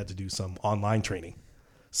actually had to do some online training.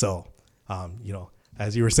 So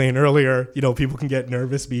as you were saying earlier, people can get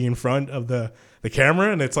nervous being in front of the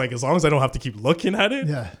camera, and it's like, as long as I don't have to keep looking at it,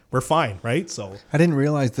 we're fine, right? So I didn't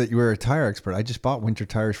realize that you were a tire expert. I just bought winter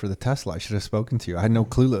tires for the Tesla. I should have spoken to you. I had no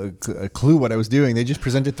clue what I was doing. They just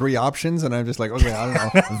presented 3 options, and I'm just like, okay, I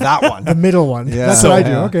don't know, that one. The middle one. Yeah. That's what I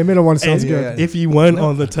do. Okay, middle one sounds good. If you went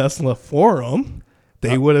on the Tesla forum,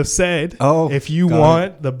 they would have said, if you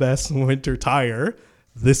want the best winter tire,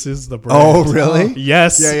 this is the brand. Oh, really?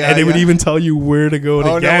 Yes. And they would even tell you where to go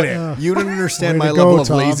to get it. You don't understand my level of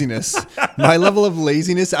laziness. My level of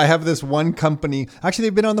laziness. I have this one company. Actually,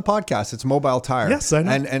 they've been on the podcast. It's Mobile Tire. Yes, I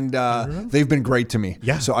know. And they've been great to me.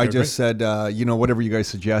 Yeah. So I just said, whatever you guys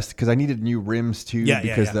suggest, because I needed new rims too,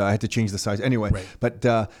 because I had to change the size. Anyway,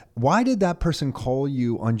 but why did that person call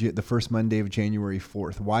you on the first Monday of January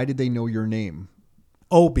 4th? Why did they know your name?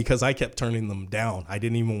 Oh, because I kept turning them down. I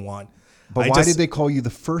didn't even want... But why did they call you the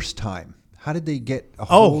first time? How did they get a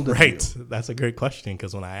hold of you? That's a great question,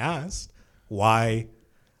 because when I asked why,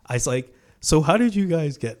 I was like, so how did you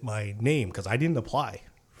guys get my name? Because I didn't apply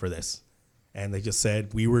for this. And they just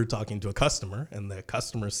said, we were talking to a customer, and the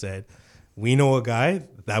customer said, we know a guy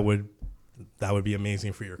that would be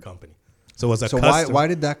amazing for your company. So as a customer, why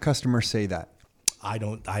did that customer say that? I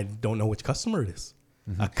don't know which customer it is.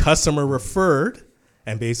 Mm-hmm. A customer referred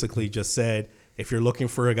and basically just said, if you're looking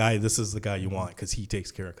for a guy, this is the guy you want because he takes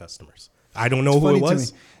care of customers. I don't know who it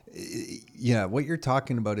was. Yeah, what you're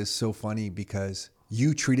talking about is so funny because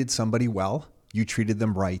you treated somebody well. You treated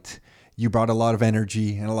them right. You brought a lot of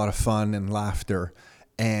energy and a lot of fun and laughter.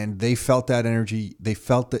 And they felt that energy. They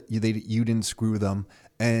felt that you didn't screw them.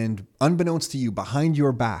 And unbeknownst to you, behind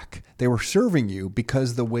your back, they were serving you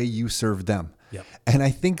because the way you served them. Yep. And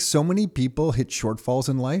I think so many people hit shortfalls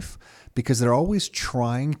in life because they're always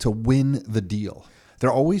trying to win the deal.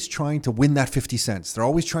 They're always trying to win that 50 cents. They're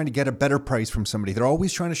always trying to get a better price from somebody. They're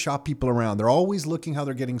always trying to shop people around. They're always looking how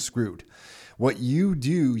they're getting screwed. What you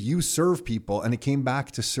do, you serve people, and it came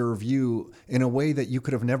back to serve you in a way that you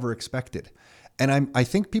could have never expected. And I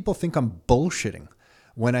think people think I'm bullshitting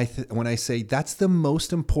when I say that's the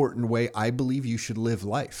most important way I believe you should live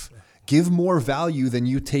life. Give more value than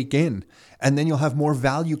you take in, and then you'll have more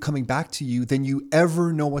value coming back to you than you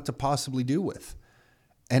ever know what to possibly do with.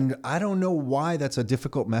 And I don't know why that's a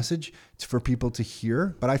difficult message for people to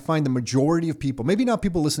hear, but I find the majority of people, maybe not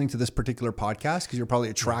people listening to this particular podcast, because you're probably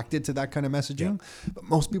attracted to that kind of messaging, but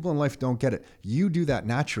most people in life don't get it. You do that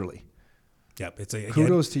naturally. Yep.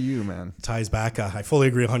 Kudos to you, man. Ties back. I fully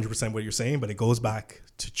agree 100% what you're saying, but it goes back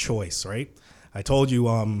to choice, right? I told you,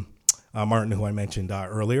 Martin, who I mentioned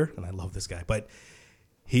earlier, and I love this guy, but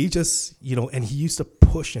he just, and he used to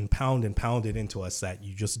push and pound it into us that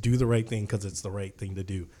you just do the right thing because it's the right thing to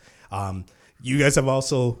do. You guys have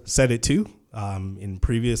also said it too. In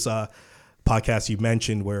previous podcasts you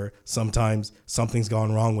mentioned where sometimes something's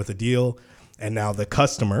gone wrong with a deal and now the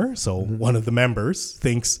customer, so one of the members,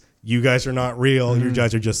 thinks you guys are not real. You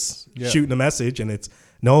guys are just shooting a message, and it's,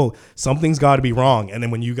 no, something's got to be wrong. And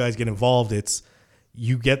then when you guys get involved, it's,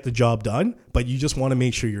 you get the job done, but you just want to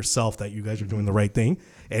make sure yourself that you guys are doing the right thing.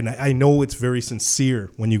 And I know it's very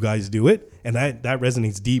sincere when you guys do it. And that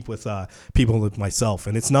resonates deep with people like myself.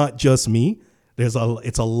 And it's not just me. It's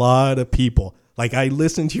a lot of people. Like, I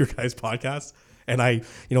listen to your guys' podcast and I,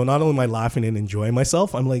 not only am I laughing and enjoying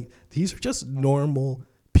myself, I'm like, these are just normal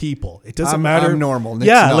people. It doesn't matter. I'm normal. Nick's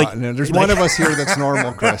not. Like, there's one of us here that's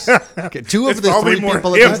normal, Chris. Okay, two of the three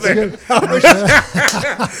people.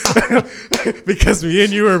 Because me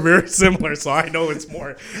and you are very similar, so I know it's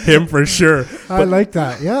more him for sure. I like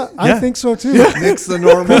that. Yeah, I think so too. Nick's the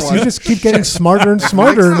normal Chris, one. You just keep getting smarter and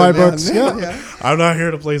smarter in my books. Yeah. I'm not here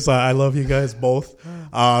to play side. I love you guys both.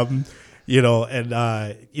 And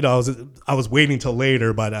I was waiting till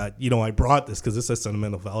later, but I brought this because this has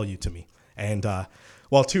sentimental value to me. And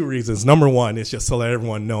well, two reasons. Number one is just to let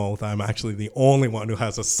everyone know that I'm actually the only one who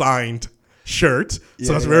has a signed shirt,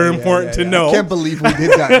 so it's very important to know. I can't believe we did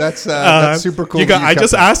that. That's super cool. I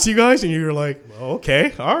just asked you guys, and you were like,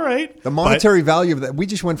 "Okay, all right." The monetary value of that, we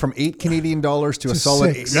just went from $8 Canadian to a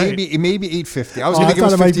solid $6. maybe $8.50. I was I going to give thought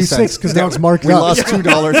us it might 50 be cents. $6 because now it's marked We up. lost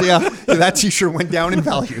 $2. Yeah, that T-shirt went down in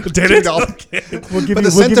value. Did it? $2. Okay. But the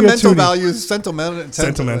sentimental value is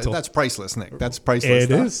sentimental. That's priceless, Nick. That's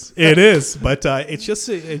priceless. It is. But it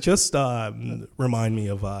just remind me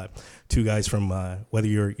of two guys from whether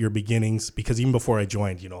your beginnings, because even before I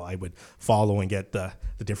joined, I would follow and get the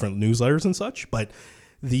different newsletters and such. But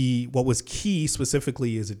what was key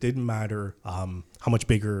specifically is it didn't matter how much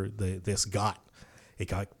bigger this got. It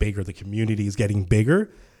got bigger. The community is getting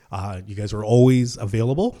bigger. You guys are always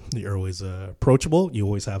available. You're always approachable. You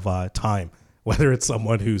always have time, whether it's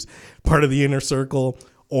someone who's part of the inner circle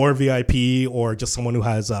or VIP or just someone who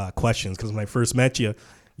has questions. Because when I first met you,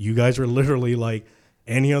 you guys were literally like,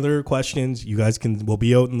 any other questions, you guys we'll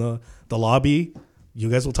be out in the lobby. You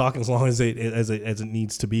guys will talk as long as it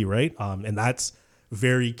needs to be, right? And that's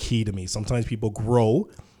very key to me. Sometimes people grow,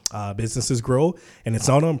 businesses grow, and it's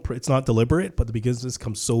not deliberate, but the business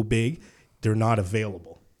comes so big, they're not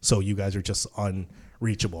available. So you guys are just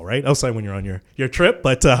unreachable, right? Outside when you're on your trip,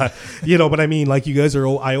 but but I mean, like, you guys are.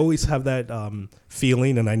 I always have that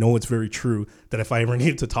feeling, and I know it's very true, that if I ever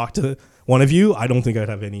needed to talk to one of you, I don't think I'd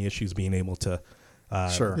have any issues being able to.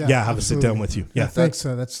 Sure. Have a sit down with you. Yeah, thanks.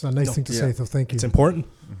 That's a nice thing to say. So thank you. It's important.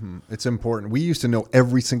 Mm-hmm. It's important. We used to know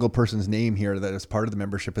every single person's name here that is part of the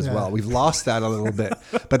membership as well. We've lost that a little bit,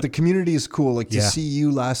 but the community is cool. Like to see you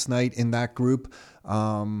last night in that group.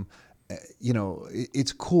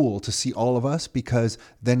 It's cool to see all of us, because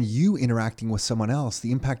then you interacting with someone else,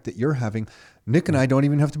 the impact that you're having. Nick and I don't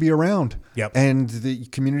even have to be around. Yep. And the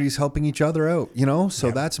community is helping each other out,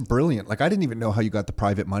 so that's brilliant. Like, I didn't even know how you got the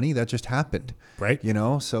private money. That just happened. Right.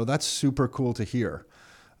 So that's super cool to hear.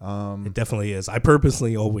 It definitely is. I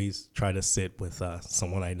purposely always try to sit with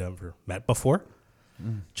someone I never met before,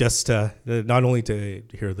 just not only to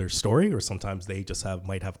hear their story, or sometimes they just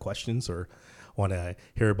might have questions or want to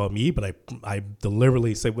hear about me, but I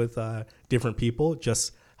deliberately sit with different people.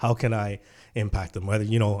 Just how can I impact them? Whether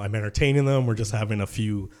I'm entertaining them or just having a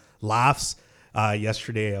few laughs.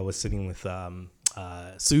 Yesterday I was sitting with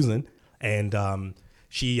Susan, and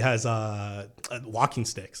she has walking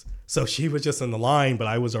sticks. So she was just in the line, but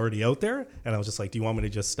I was already out there, and I was just like, "Do you want me to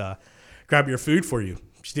just grab your food for you?"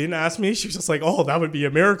 She didn't ask me. She was just like, "Oh, that would be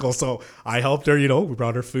a miracle." So I helped her. We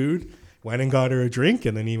brought her food. Went and got her a drink,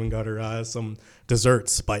 and then even got her some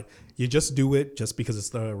desserts. But you just do it just because it's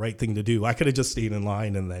the right thing to do. I could have just stayed in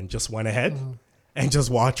line and then just went ahead and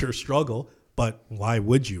just watch her struggle. But why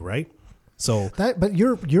would you, right? So but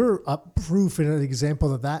you're a proof and an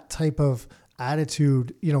example of that type of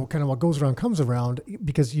attitude. Kind of what goes around comes around,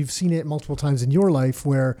 because you've seen it multiple times in your life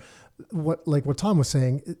where what Tom was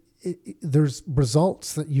saying. There's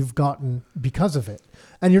results that you've gotten because of it,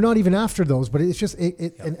 and you're not even after those, but it's just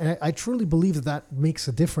and I truly believe that makes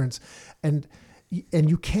a difference, and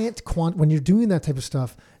you can't when you're doing that type of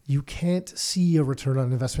stuff, you can't see a return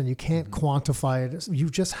on investment, you can't quantify it,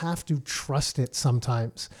 you just have to trust it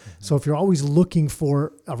sometimes. So if you're always looking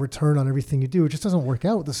for a return on everything you do, it just doesn't work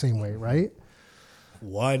out the same way, right?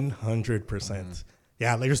 100%.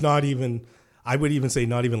 Yeah, there's not even. I would even say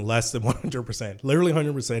not even less than 100%. Literally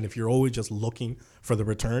 100%. If you're always just looking for the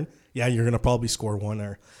return, you're going to probably score one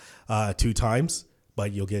or two times,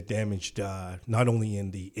 but you'll get damaged not only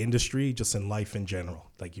in the industry, just in life in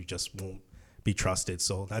general. Like, you just won't be trusted.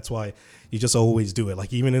 So that's why you just always do it.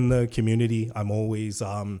 Like, even in the community, I'm always,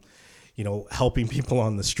 helping people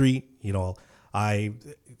on the street. I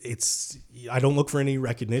don't look for any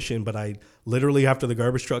recognition, but I literally, after the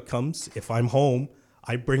garbage truck comes, if I'm home,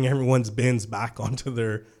 I bring everyone's bins back onto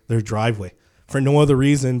their driveway for no other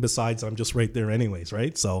reason besides I'm just right there anyways,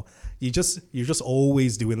 right? So you're just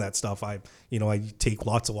always doing that stuff. I take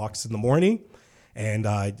lots of walks in the morning, and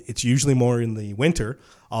it's usually more in the winter.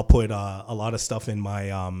 I'll put a lot of stuff in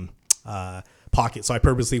my pocket. So I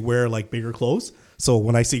purposely wear like bigger clothes. So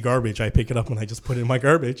when I see garbage, I pick it up and I just put it in my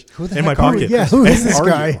garbage in my pocket. Yeah, who is this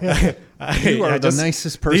guy? You are the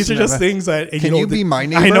nicest person. These are just things that can you be my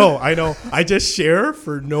neighbor? I know. I just share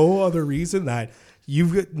for no other reason that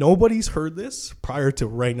nobody's heard this prior to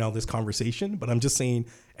right now this conversation. But I'm just saying,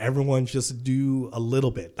 everyone just do a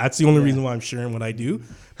little bit. That's the only reason why I'm sharing what I do,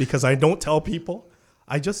 because I don't tell people.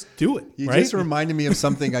 I just do it. You right? just reminded me of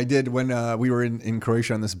something I did when we were in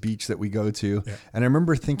Croatia on this beach that we go to. Yeah. And I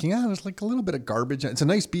remember thinking, there's like a little bit of garbage. It's a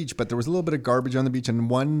nice beach, but there was a little bit of garbage on the beach. And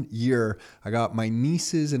one year I got my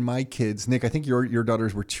nieces and my kids. Nick, I think your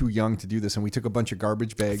daughters were too young to do this. And we took a bunch of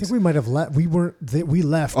garbage bags. I think we might have left. We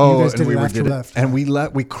left. Oh, you guys and did we it were after did it. left. And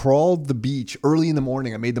we crawled the beach early in the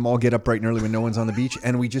morning. I made them all get up bright and early when no one's on the beach.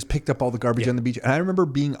 And we just picked up all the garbage on the beach. And I remember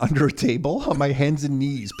being under a table on my hands and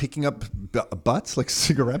knees, picking up butts, like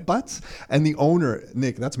cigarette butts. And the owner,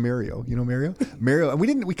 Nick, that's Mario. You know Mario? Mario,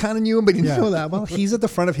 and we kind of knew him, but he didn't know that well. He's at the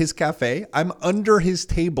front of his cafe. I'm under his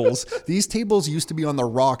tables. These tables used to be on the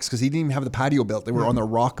rocks because he didn't even have the patio built. They were on the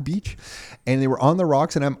rock beach. And they were on the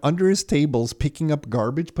rocks. And I'm under his tables picking up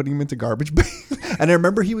garbage, putting them into garbage bags. And I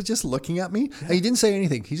remember he was just looking at me. And he didn't say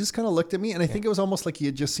anything. He just kind of looked at me. And I think it was almost like he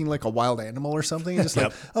had just seen like a wild animal or something. And just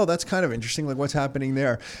like, oh, that's kind of interesting. Like what's happening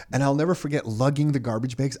there? And I'll never forget lugging the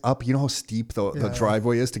garbage bags up. You know how steep the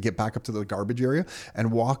driveway is to get back up to the garbage area,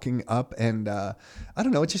 and walking up, and I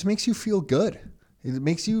don't know, it just makes you feel good.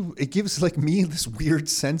 It gives like me this weird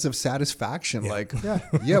sense of satisfaction. Like,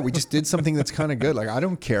 we just did something that's kind of good. Like, I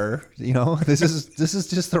don't care, this is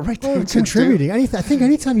just the right thing to contributing. do. I think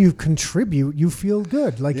anytime you contribute, you feel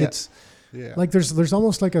good. Like it's like there's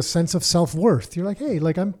almost like a sense of self-worth. You're like, hey,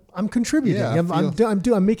 like I'm contributing.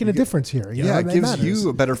 I'm making a difference here. It gives you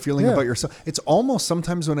a better feeling about yourself. It's almost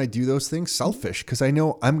sometimes when I do those things selfish because I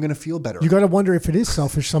know I'm going to feel better. You got to wonder if it is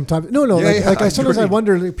selfish sometimes. No. Sometimes I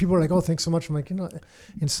wonder. Like, people are like, oh, thanks so much. I'm like,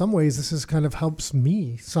 in some ways this is kind of helps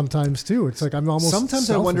me sometimes too. It's like I'm almost sometimes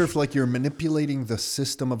selfish. I wonder if like you're manipulating the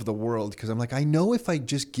system of the world because I'm like, I know if I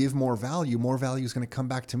just give more value is going to come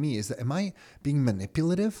back to me. Am I being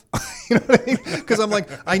manipulative? You know what I mean? Because I'm like,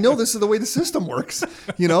 I know this is the way the system works.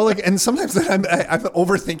 And sometimes I'm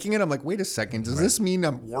overthinking it. I'm like, wait a second, does this mean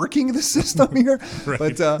I'm working the system here? Right.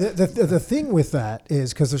 But the thing with that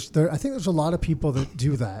is because I think there's a lot of people that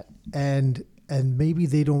do that, and maybe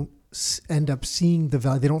they don't end up seeing the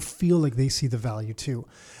value. They don't feel like they see the value too,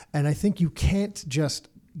 and I think you can't just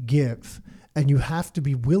give. And you have to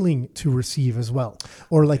be willing to receive as well.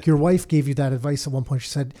 Or like your wife gave you that advice at one point. She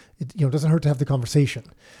said, it doesn't hurt to have the conversation,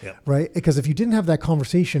 right? Because if you didn't have that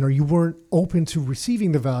conversation or you weren't open to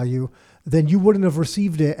receiving the value, then you wouldn't have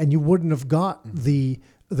received it and you wouldn't have got the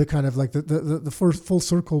kind of like the first full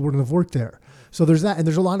circle wouldn't have worked there. So there's that. And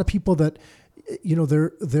there's a lot of people that,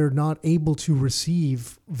 they're not able to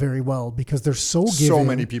receive very well because they're so giving. So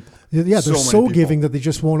many people. Yeah, they're so giving that they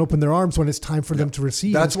just won't open their arms when it's time for them to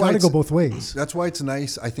receive. It's got to go both ways. That's why it's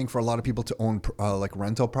nice, I think, for a lot of people to own like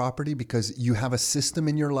rental property because you have a system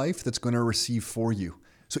in your life that's going to receive for you.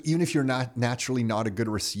 So even if you're not naturally not a good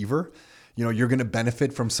receiver, you're going to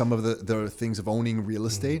benefit from some of the things of owning real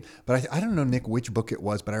estate. Mm-hmm. But I don't know, Nick, which book it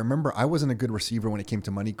was, but I remember I wasn't a good receiver when it came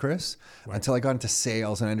to money, Chris, until I got into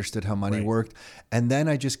sales and I understood how money worked. And then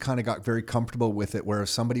I just kind of got very comfortable with it, where if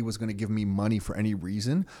somebody was going to give me money for any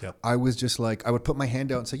reason, I was just like, I would put my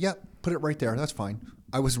hand out and say, put it right there. That's fine.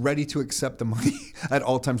 I was ready to accept the money at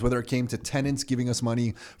all times, whether it came to tenants giving us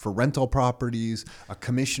money for rental properties, a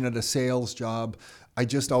commission at a sales job. I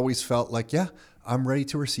just always felt like, I'm ready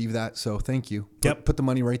to receive that. So thank you. Put the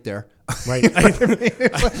money right there. Right.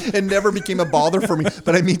 It never became a bother for me.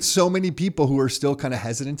 But I meet so many people who are still kind of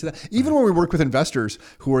hesitant to that. Even when we work with investors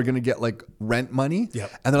who are going to get like rent money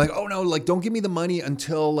and they're like, oh no, like don't give me the money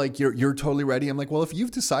until like you're totally ready. I'm like, well, if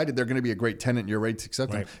you've decided they're going to be a great tenant and you're ready to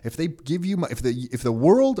accept them, if they give you, if the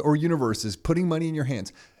world or universe is putting money in your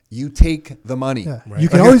hands, you take the money. Yeah. Right. You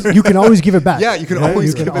can always give it back. Yeah, you can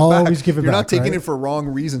always give it back. You're not taking it for wrong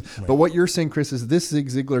reason. Right. But what you're saying, Chris, is this Zig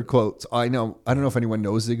Ziglar quote. I don't know if anyone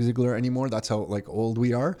knows Zig Ziglar anymore. That's how like old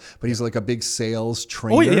we are. But he's like a big sales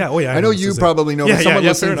trainer. Oh yeah. I know you probably know. But someone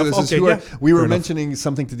listening to this is we were mentioning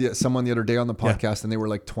something to someone the other day on the podcast, and they were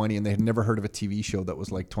like 20, and they had never heard of a TV show that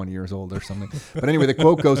was like 20 years old or something. But anyway, the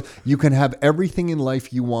quote goes, "You can have everything in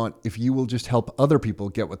life you want if you will just help other people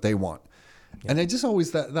get what they want." Yeah. And I just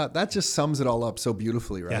always that just sums it all up so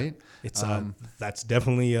beautifully, right? Yeah. It's that's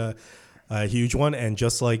definitely a huge one, and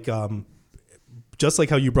just like how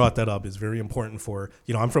you brought that up is very important for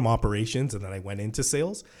I'm from operations, and then I went into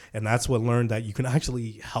sales, and that's what learned that you can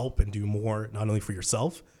actually help and do more not only for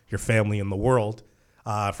yourself, your family, and the world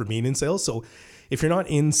for being in sales. So if you're not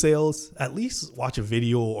in sales, at least watch a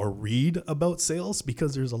video or read about sales,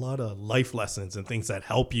 because there's a lot of life lessons and things that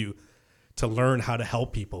help you to learn how to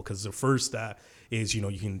help people. Because the first is, you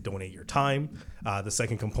can donate your time. The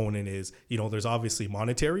second component is, there's obviously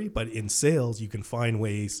monetary, but in sales, you can find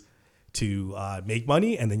ways to make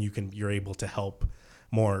money, and then you're able to help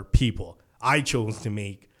more people. I chose to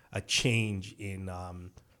make a change in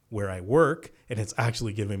where I work, and it's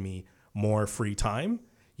actually given me more free time,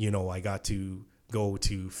 I got to go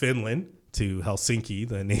to Finland, to Helsinki,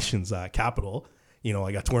 the nation's capital.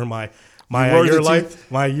 I got to wear my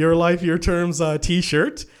Your Life, Your Terms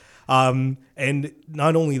T-shirt. And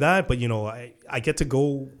not only that, but, I get to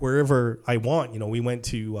go wherever I want. We went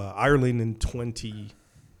to Ireland in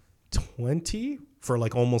 2020 for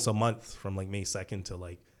like almost a month, from like May 2nd to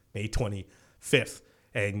like May 25th.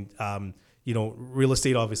 And, real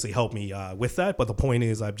estate obviously helped me with that. But the point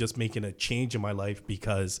is, I'm just making a change in my life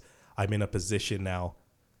because I'm in a position now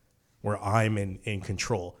where I'm in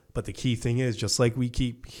control. But the key thing is, just like we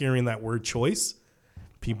keep hearing that word choice,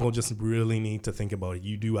 people just really need to think about it.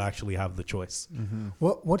 You do actually have the choice. Mm-hmm.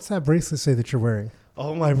 What's that bracelet say that you're wearing?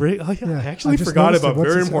 Oh, my bracelet. Oh, yeah. I actually forgot about it.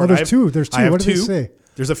 Very important. Oh, there's two. There's two. What do they say?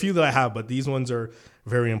 There's a few that I have, but these ones are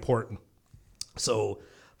very important. So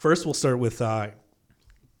first we'll start with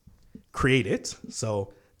create it.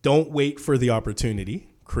 So don't wait for the opportunity.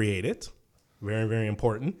 Create it. Very, very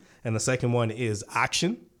important. And the second one is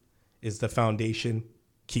action is the foundation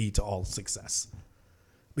key to all success.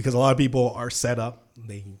 Because a lot of people are set up.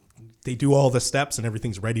 They do all the steps and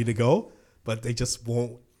everything's ready to go, but they just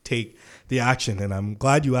won't take the action. And I'm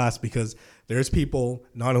glad you asked, because there's people,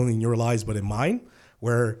 not only in your lives, but in mine,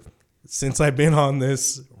 where since I've been on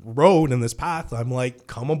this road and this path, I'm like,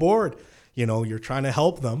 come aboard. You're trying to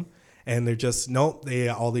help them. And they're just, all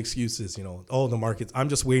the excuses, the market, I'm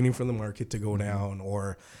just waiting for the market to go down,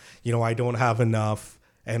 or, I don't have enough.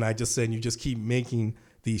 And I just said, you just keep making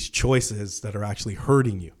these choices that are actually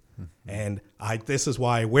hurting you. Mm-hmm. And this is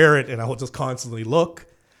why I wear it. And I will just constantly look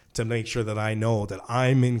to make sure that I know that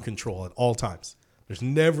I'm in control at all times. There's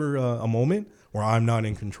never a moment where I'm not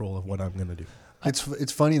in control of what I'm going to do.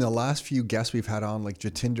 It's funny, the last few guests we've had on, like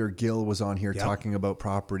Jatinder Gill was on here talking about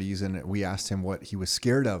properties, and we asked him what he was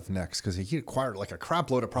scared of next, because he acquired like a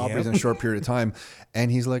crap load of properties in a short period of time.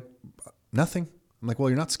 And he's like, nothing. I'm like, well,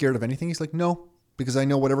 you're not scared of anything? He's like, no, because I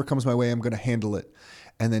know whatever comes my way, I'm going to handle it.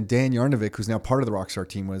 And then Dan Yarnovic, who's now part of the Rockstar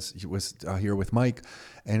team, was here with Mike.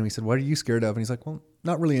 And we said, what are you scared of? And he's like, well,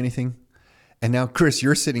 not really anything. And now, Chris,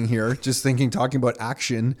 you're sitting here just talking about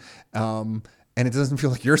action. And it doesn't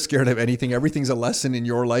feel like you're scared of anything. Everything's a lesson in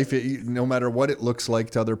your life, no matter what it looks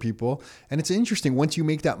like to other people. And it's interesting. Once you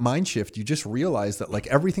make that mind shift, you just realize that like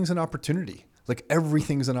everything's an opportunity. Like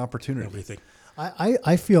everything's an opportunity. Everything.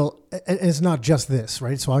 I feel, and it's not just this,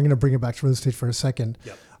 right? So I'm going to bring it back to real estate for a second.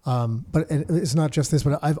 Yep. But it's not just this,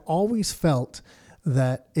 but I've always felt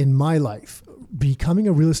that in my life, becoming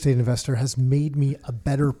a real estate investor has made me a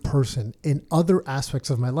better person in other aspects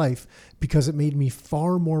of my life, because it made me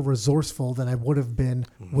far more resourceful than I would have been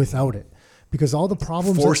without it. Because all the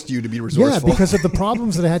problems forced you to be resourceful. Yeah, because of the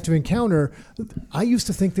problems that I had to encounter, I used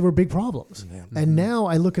to think they were big problems. Yeah. And now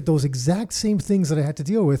I look at those exact same things that I had to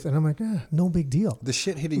deal with, and I'm like, no big deal. The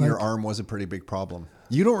shit hitting your arm was a pretty big problem.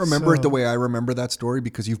 You don't remember it the way I remember that story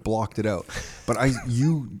because you've blocked it out. But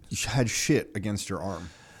you had shit against your arm.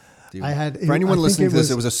 For anyone listening to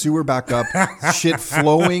this, it was a sewer backup, shit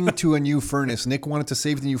flowing to a new furnace. Nick wanted to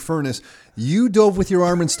save the new furnace. You dove with your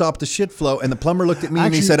arm and stopped the shit flow. And the plumber looked at me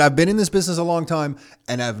and he said, I've been in this business a long time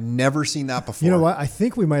and I've never seen that before. You know what? I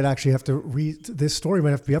think we might actually have to this story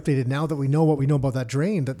might have to be updated now that we know what we know about that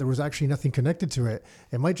drain, that there was actually nothing connected to it.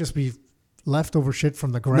 It might just be leftover shit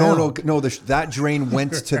from the ground. No. That drain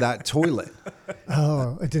went to that toilet.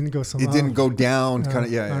 Oh, it didn't go somehow. It didn't go down. All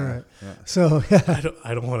right. So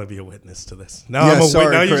I don't want to be a witness to this. Now I'm a witness.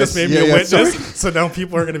 Now you just made me a witness. So now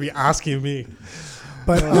people are going to be asking me.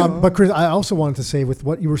 But Chris, I also wanted to say, with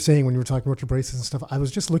what you were saying when you were talking about your braces and stuff, I was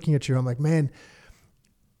just looking at you. I'm like, man,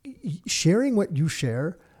 sharing what you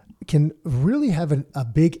share can really have a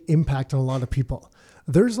big impact on a lot of people.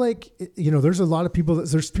 There's there's a lot of people,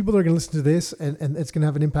 there's people that are going to listen to this and it's going to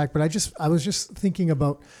have an impact. But I was just thinking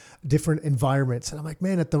about different environments, and I'm like,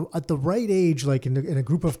 man, at the right age, like in a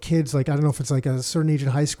group of kids, like, I don't know if it's like a certain age in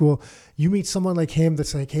high school, you meet someone like him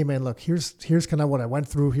that's like, hey man, look, here's kind of what I went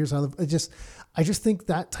through. Here's how I just think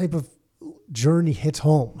that type of journey hits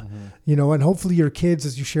home, and hopefully your kids,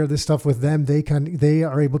 as you share this stuff with them, they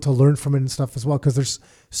are able to learn from it and stuff as well. Cause there's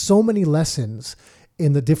so many lessons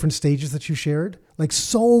in the different stages that you shared, like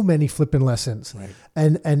so many flipping lessons. Right.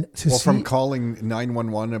 And from calling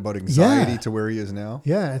 911 about anxiety to where he is now.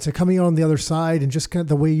 Yeah. And to coming on the other side and just kind of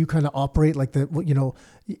the way you kind of operate, like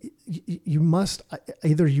you must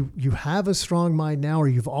either you have a strong mind now, or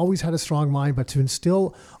you've always had a strong mind, but to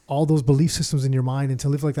instill all those belief systems in your mind and to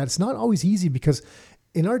live like that, it's not always easy, because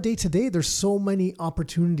in our day to day, there's so many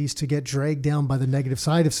opportunities to get dragged down by the negative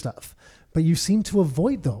side of stuff, but you seem to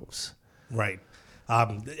avoid those. Right.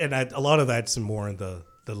 And a lot of that's more in the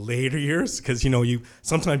the later years, because you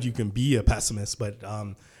sometimes you can be a pessimist, but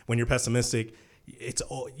when you're pessimistic, it's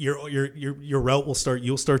your route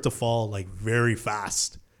you'll start to fall like very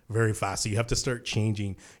fast. So you have to start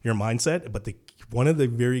changing your mindset. But one of the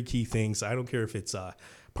very key things, I don't care if it's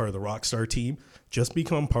part of the Rockstar team, just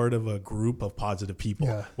become part of a group of positive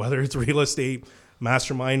people, whether it's real estate,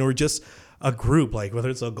 mastermind, or just a group, like whether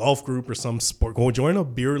it's a golf group or some sport. Go join a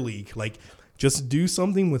beer league, like just do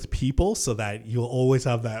something with people so that you'll always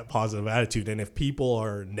have that positive attitude. And if people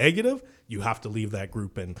are negative, you have to leave that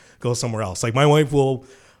group and go somewhere else. Like my wife will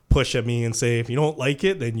push at me and say, if you don't like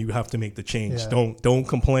it, then you have to make the change. Don't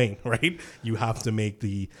complain, right? You have to make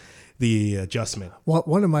the adjustment. Well,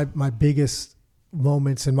 one of my biggest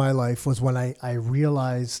moments in my life was when I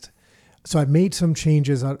realized, so I made some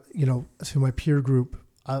changes, to my peer group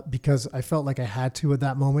because I felt like I had to at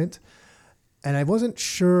that moment. And I wasn't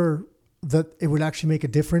sure that it would actually make a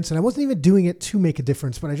difference. And I wasn't even doing it to make a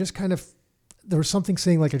difference, but I just there was something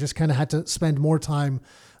saying like I just kind of had to spend more time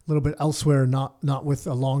a little bit elsewhere, not with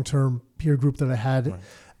a long-term peer group that I had. Right.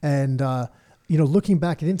 And, looking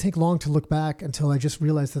back, it didn't take long to look back until I just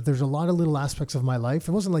realized that there's a lot of little aspects of my life.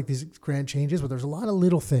 It wasn't like these grand changes, but there's a lot of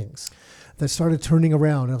little things that started turning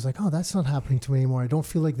around. And I was like, oh, that's not happening to me anymore. I don't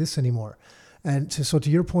feel like this anymore. And so to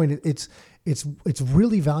your point, it's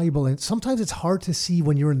really valuable. And sometimes it's hard to see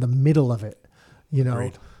when you're in the middle of it,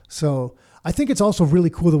 Right. So I think it's also really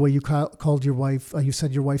cool the way you called your wife. You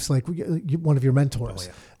said your wife's like one of your mentors. Oh,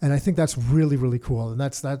 yeah. And I think that's really, really cool. And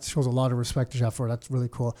that shows a lot of respect to Jeff for. That's really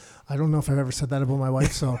cool. I don't know if I've ever said that about my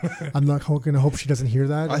wife, so I'm not going to hope she doesn't hear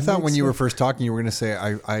that. I thought when you were first talking, you were going to say,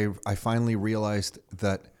 I finally realized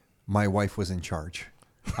that my wife was in charge.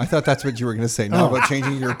 I thought that's what you were going to say. Now about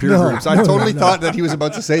changing your peer groups. I totally thought that he was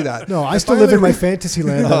about to say that. No, I still live in my fantasy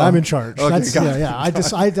land that I'm in charge. Okay,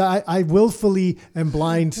 I willfully am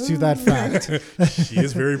blind to that fact. She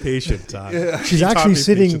is very patient. She's actually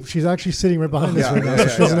sitting right behind us right now. So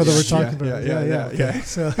she doesn't know that we're talking about it. Okay.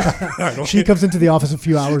 So she comes into the office a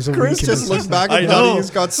few hours a week. Chris just looks back at me and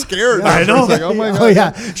he's got scared. I know. Like, oh my God. Oh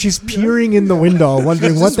yeah. She's peering in the window,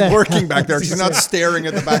 wondering what the working back there. She's not staring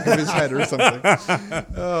at the back of his head or something.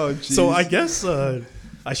 Oh, geez. So I guess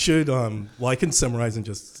I should, I can summarize and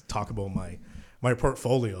just talk about my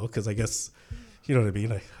portfolio, because I guess, you know what I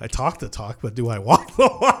mean? I talk the talk, but do I walk the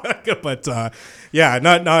walk? But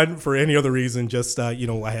not for any other reason. Just,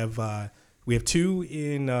 we have two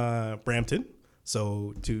in Brampton.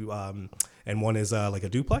 So two, and one is like a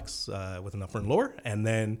duplex with an upper and lower. And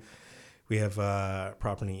then we have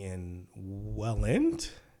property in Welland.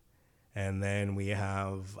 And then we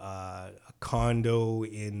have a condo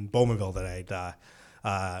in Bowmanville that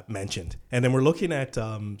I'd mentioned. And then we're looking at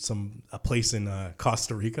a place in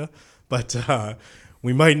Costa Rica, but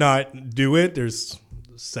we might not do it. There's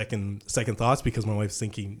second thoughts, because my wife's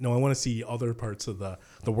thinking, no, I want to see other parts of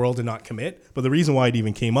the world and not commit. But the reason why it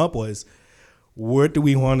even came up was, what do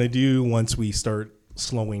we want to do once we start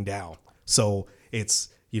slowing down? So it's,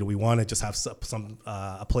 we want to just have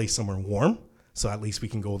a place somewhere warm. So at least we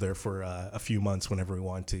can go there for a few months whenever we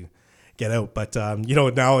want to get out. But,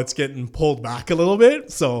 now it's getting pulled back a little bit.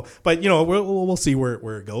 So, but, we'll see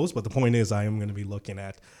where it goes. But the point is, I am going to be looking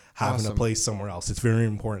at having a place somewhere else. It's very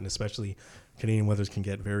important, especially Canadian weathers can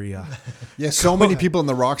get very... so many people in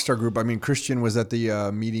the Rockstar group. I mean, Christian was at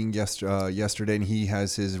the meeting yesterday, and he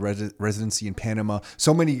has his residency in Panama.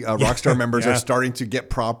 So many Rockstar members are starting to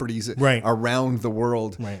get properties around the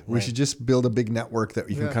world. We should just build a big network that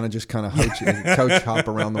we can kind of couch hop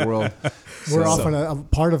around the world. We're often a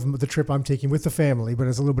part of the trip I'm taking with the family, but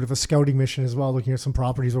it's a little bit of a scouting mission as well, looking at some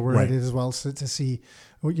properties where we're headed as well, so to see...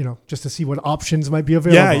 just to see what options might be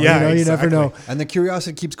available. You never know. And the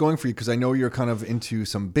curiosity keeps going for you, because I know you're kind of into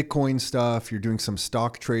some Bitcoin stuff. You're doing some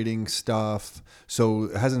stock trading stuff. So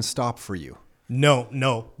it hasn't stopped for you.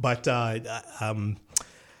 No. But I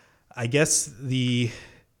guess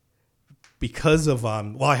because of,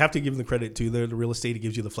 I have to give the credit to the real estate. It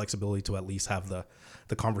gives you the flexibility to at least have the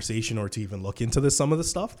conversation or to even look into some of the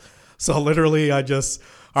stuff. So literally I'm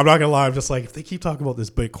not gonna lie, I'm just like, if they keep talking about this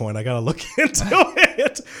Bitcoin, I gotta look into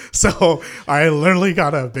it. So I literally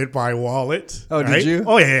got a Bitbuy wallet. Oh, did you?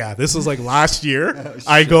 Oh yeah. This was like last year.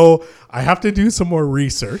 I have to do some more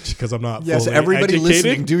research, because I'm not fully everybody educated.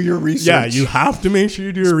 Listening, do your research. Yeah, you have to make sure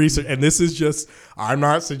you do your research. And this is just, I'm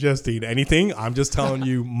not suggesting anything. I'm just telling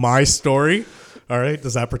you my story. All right,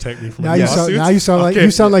 does that protect me from Now any you sound, lawsuits? now you sound like Okay,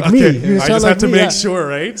 you sound like me. okay. You I sound just like have to me, make yeah. sure,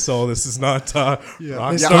 right? So this is not rock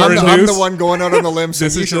Yeah, star I'm news. the one going out on the limb saying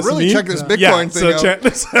This you is should just really me. check this Bitcoin Yeah, thing so out. check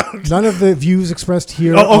this out. None of the views expressed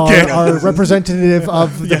here Oh, okay. are representative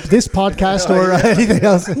of this podcast or anything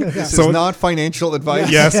else. This So- is not financial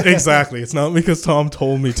advice. Yes, exactly. It's not because Tom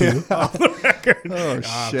told me to on the record. Oh,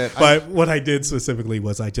 shit. But what I did specifically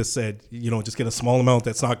was I just said, just get a small amount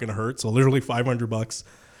that's not going to hurt. So literally $500,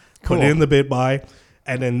 Cool. put it in the bid buy,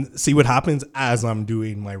 and then see what happens as I'm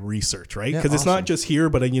doing my research, right? Yeah, Because it's awesome. not just here,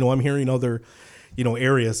 but I'm hearing other,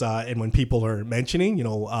 areas, and when people are mentioning,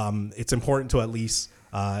 it's important to at least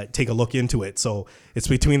take a look into it. So it's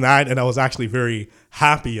between that, and I was actually very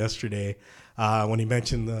happy yesterday when he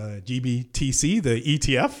mentioned the GBTC, the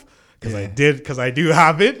ETF. Because I do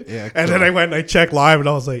have it. Yeah, and cool. then I went and I checked live and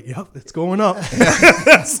I was like, yep, it's going up.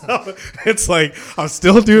 So it's like, I'm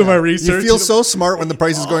still doing my research. You feel so smart when the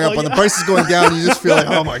price is going up. When the price is going down, you just feel like,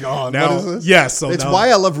 oh my God, Now- what is this? yes, so it's now- why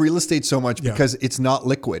I love real estate so much, Yeah. because it's not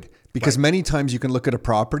liquid. Because many times you can look at a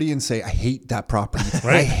property and say, I hate that property.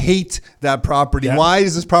 Right. I hate that property. Yeah. Why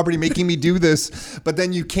is this property making me do this? But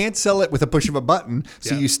then you can't sell it with a push of a button.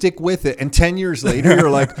 So Yeah. you stick with it. And 10 years later, you're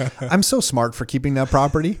like, I'm so smart for keeping that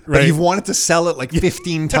property. But Right. you've wanted to sell it like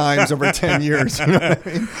 15 times over 10 years. You know what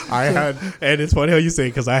I mean? And it's funny how you say,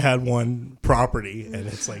 because I had one property and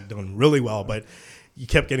it's like done really well, but you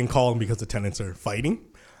kept getting called because the tenants are fighting.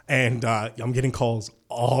 And I'm getting calls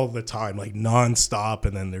all the time, like nonstop.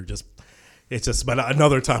 And then but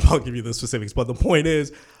another time I'll give you the specifics. But the point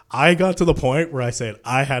is, I got to the point where I said,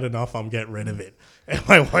 I had enough, I'm getting rid of it. And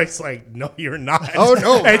my wife's like, no, you're not. Oh,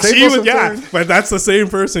 no. And she Tables was, have turned. but that's the same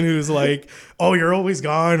person who's like, oh, you're always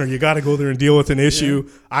gone, or you got to go there and deal with an issue.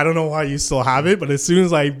 I don't know why you still have it. But as soon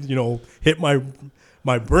as I, hit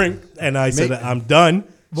my brink and I said, I'm done.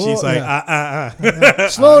 She's like,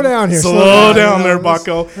 Slow down here. slow down there,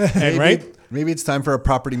 bucko. And right? Maybe it's time for a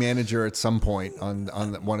property manager at some point on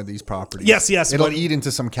one of these properties. Yes, It'll but- eat into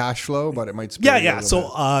some cash flow, but it might spare you a Yeah. little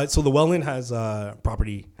bit. So the Welland has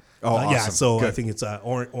property. Oh, Yeah, awesome. so I Good. think it's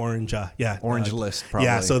Orange. Orange List, probably.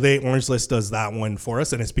 Yeah, so Orange List does that one for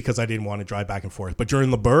us, and it's because I didn't want to drive back and forth. But during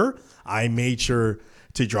the burr, I made sure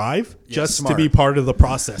to drive just smart. to be part of the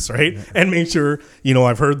process, right? And make sure,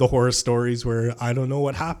 I've heard the horror stories where I don't know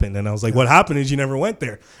what happened. And I was like, what happened is you never went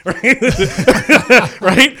there, right?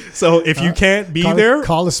 Right? So if you can't be there.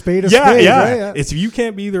 Call a spade a Yeah. spade. Right? Yeah. If you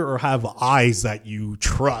can't be there or have eyes that you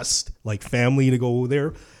trust, like family to go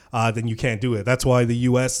there, then you can't do it. That's why the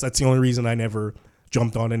U.S., that's the only reason I never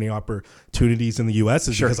jumped on any opportunities in the U.S.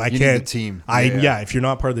 is Sure, because I you need can't. the team. If you're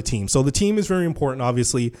not part of the team. So the team is very important,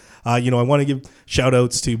 obviously. I want to give shout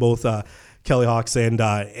outs to both Kelly Hawks and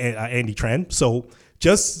Andy Tran. So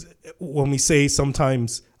just when we say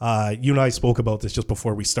sometimes, you and I spoke about this just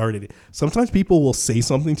before we started, sometimes people will say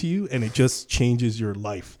something to you and it just changes your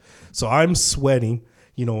life. So I'm sweating.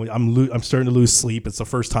 I'm starting to lose sleep. It's the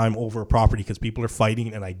first time over a property because people are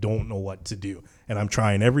fighting and I don't know what to do. And I'm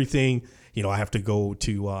trying everything. I have to go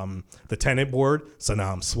to the tenant board. So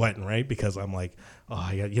now I'm sweating, right? Because I'm like,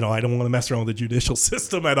 I don't want to mess around with the judicial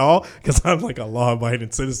system at all because I'm like a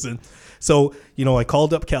law-abiding citizen. So, I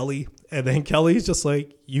called up Kelly and then Kelly's just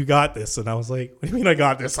like, you got this. And I was like, what do you mean I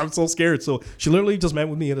got this? I'm so scared. So she literally just met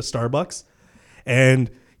with me at a Starbucks and,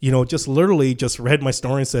 just literally just read my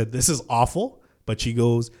story and said, this is awful. But she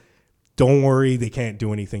goes, don't worry, they can't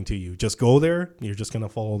do anything to you. Just go there. You're just going to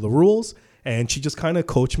follow the rules. And she just kind of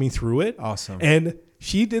coached me through it. Awesome. And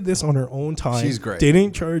she did this on her own time. She's great.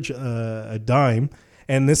 Didn't charge a dime.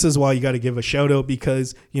 And this is why you got to give a shout out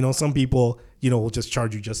because, some people, will just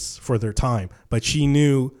charge you just for their time. But she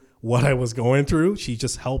knew what I was going through. She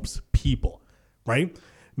just helps people, right?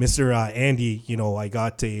 Mr. Andy, I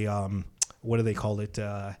got a, what do they call it?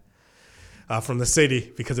 From the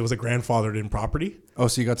city because it was a grandfathered in property. Oh,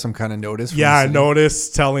 so you got some kind of notice? From Yeah, the I city?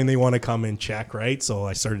 noticed telling they want to come and check, right? So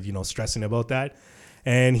I started, stressing about that.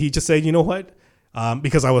 And he just said, you know what?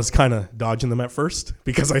 Because I was kind of dodging them at first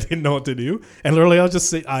because I didn't know what to do. And literally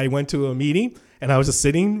I went to a meeting and I was just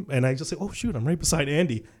sitting and I just said, oh, shoot, I'm right beside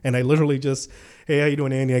Andy. And I literally just, hey, how you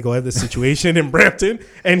doing, Andy? I go, I have this situation in Brampton.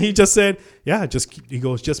 And he just said, yeah, he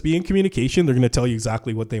goes, just be in communication. They're going to tell you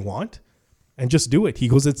exactly what they want. And just do it. He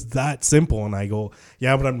goes, it's that simple. And I go,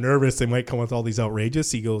 yeah, but I'm nervous. They might come with all these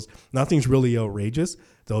outrageous. He goes, nothing's really outrageous.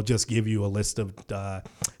 They'll just give you a list of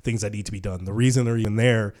things that need to be done. The reason they're even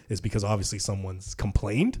there is because obviously someone's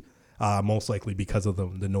complained. most likely because of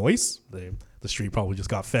the noise. The street probably just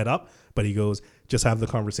got fed up. But he goes, just have the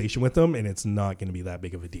conversation with them, and it's not going to be that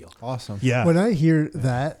big of a deal. Awesome. Yeah. When I hear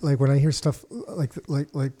that, like when I hear stuff like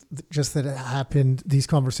just that it happened, these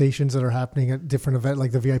conversations that are happening at different events,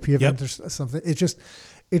 like the VIP event or something,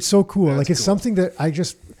 it's so cool. That's like it's cool. something that I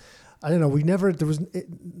don't know.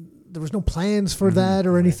 There was no plans for that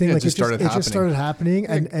or anything. Yeah, like it just started happening,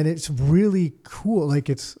 and it's really cool. Like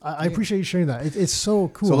I appreciate you sharing that. It's so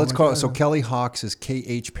cool. So let's call it. So Kelly Hawks is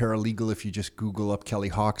KH Paralegal. If you just Google up Kelly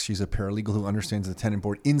Hawks, she's a paralegal who understands the tenant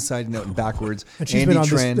board inside and out and backwards. And she's been on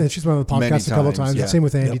the podcast a couple times. Yeah. Same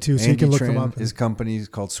with Andy too. So you can look them up. His company is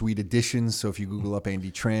called Sweet Additions. So if you Google up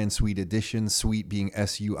Andy Tran, Sweet Additions, Sweet being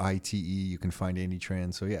SUITE, you can find Andy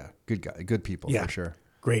Tran. So yeah, good guy, good people for sure.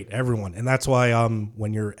 Great, everyone. And that's why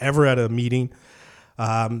when you're ever at a meeting,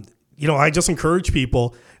 I just encourage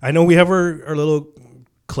people. I know we have our little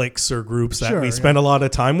cliques or groups that we spend a lot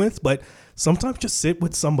of time with, but sometimes just sit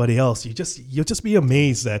with somebody else. You'll just be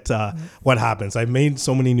amazed at what happens. I've made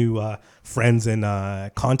so many new friends and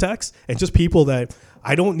contacts, and just people that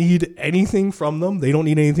I don't need anything from them. They don't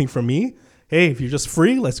need anything from me. Hey, if you're just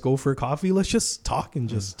free, let's go for a coffee. Let's just talk and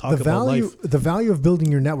just talk about life. The value of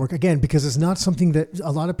building your network, again, because it's not something that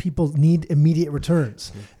a lot of people need immediate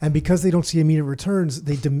returns. And because they don't see immediate returns,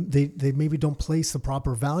 they maybe don't place the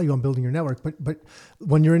proper value on building your network. But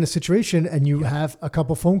when you're in a situation and you have a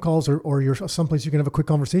couple phone calls or you're someplace you can have a quick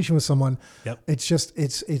conversation with someone, it's just,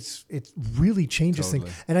 it really changes things.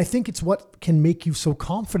 And I think it's what can make you so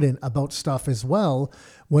confident about stuff as well.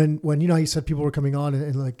 When you know how you said people were coming on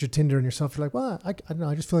and like Jatinder and yourself, you're like, well, I don't know,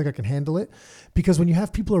 I just feel like I can handle it. Because when you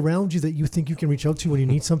have people around you that you think you can reach out to when you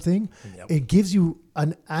need something, it gives you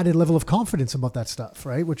an added level of confidence about that stuff,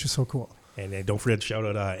 right? Which is so cool. And don't forget to shout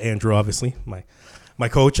out Andrew, obviously, my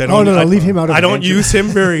coach. Leave him out of it. I don't use him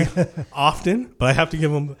very often, but I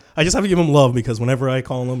just have to give him love, because whenever I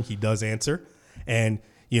call him, he does answer. And,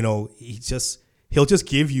 he'll just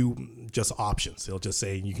give you just options. He'll just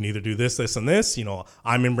say, you can either do this, this, and this.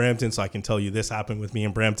 I'm in Brampton, so I can tell you this happened with me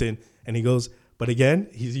in Brampton. And he goes, but again,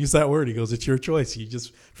 he's used that word. He goes, it's your choice. You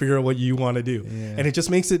just figure out what you want to do. Yeah. And it just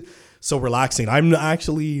makes it so relaxing. I'm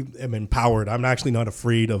empowered. I'm actually not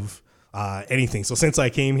afraid of anything. So since I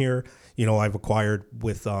came here, I've acquired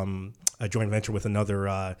with a joint venture with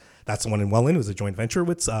another, that's the one in Welland. It was a joint venture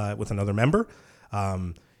with another member.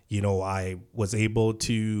 I was able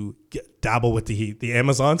to dabble with the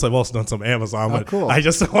Amazon. So I've also done some Amazon, but cool. I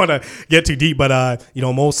just don't want to get too deep. But,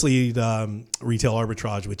 mostly the retail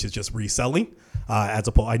arbitrage, which is just reselling.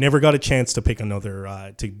 I never got a chance to pick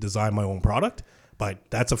another, to design my own product. But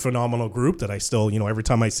that's a phenomenal group that I still, every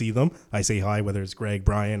time I see them, I say hi, whether it's Greg,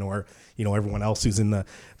 Brian, or, everyone else who's in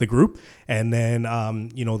the group. And then,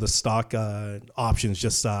 the stock options,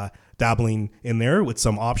 just dabbling in there with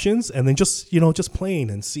some options, and then just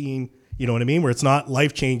playing and seeing, you know what I mean? Where it's not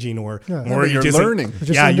life-changing or you're just learning.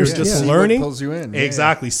 You're just learning. See what pulls you in.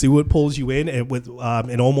 Exactly. See what pulls you in. And with,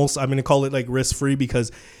 and almost, I'm going to call it like risk-free,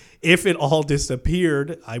 because if it all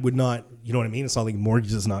disappeared, I would not, you know what I mean? It's not like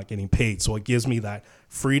mortgage is not getting paid. So it gives me that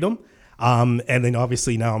freedom. And then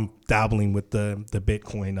obviously now I'm dabbling with the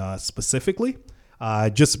Bitcoin specifically.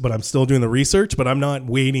 But I'm still doing the research, but I'm not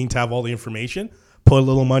waiting to have all the information. Put a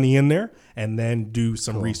little money in there and then do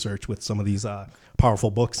some research with some of these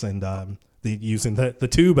powerful books and using the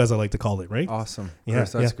tube, as I like to call it, right? Awesome. Yeah,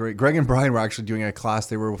 Chris, that's great. Greg and Brian were actually doing a class.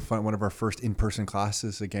 They were one of our first in-person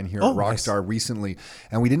classes again here at Rockstar recently.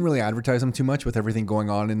 And we didn't really advertise them too much with everything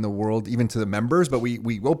going on in the world, even to the members, but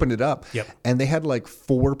we opened it up. Yep. And they had like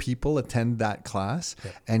 4 people attend that class.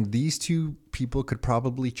 Yep. And these 2 people could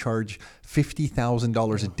probably charge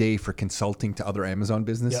 $50,000 a day for consulting to other Amazon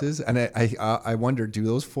businesses. Yep. And I wonder, do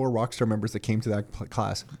those 4 Rockstar members that came to that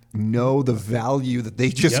class know the value that they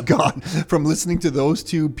just got from listening to those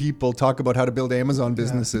 2 people talk about how to build Amazon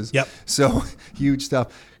businesses? Yep. So huge stuff.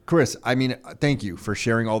 Chris, I mean, thank you for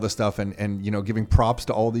sharing all this stuff and giving props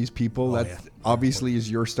to all these people. That obviously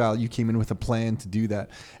is your style. You came in with a plan to do that.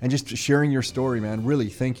 And just sharing your story, man, really,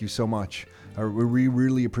 thank you so much. We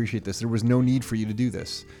really appreciate this. There was no need for you to do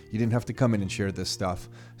this. You didn't have to come in and share this stuff.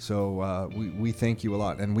 So we thank you a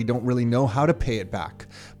lot. And we don't really know how to pay it back.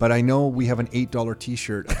 But I know we have an $8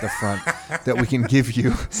 t-shirt at the front that we can give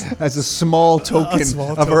you as a small token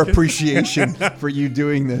of our appreciation for you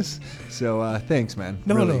doing this. So thanks, man.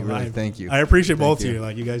 Really, thank you. I appreciate both of you.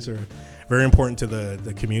 Like, you guys are very important to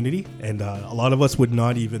the community. And a lot of us would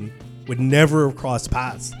never have crossed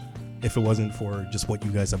paths if it wasn't for just what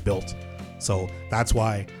you guys have built. So that's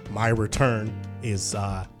why my return is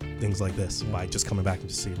things like this, by just coming back and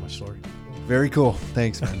just seeing my story. Very cool.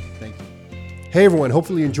 Thanks, man. Thank you. Hey everyone,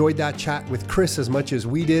 hopefully you enjoyed that chat with Chris as much as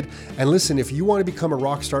we did. And listen, if you want to become a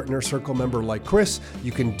Rockstar Inner Circle member like Chris,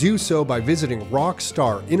 you can do so by visiting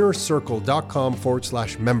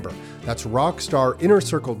rockstarinnercircle.com/member. That's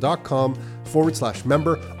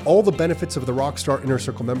rockstarinnercircle.com/member. All the benefits of the Rockstar Inner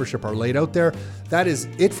Circle membership are laid out there. That is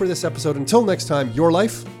it for this episode. Until next time, your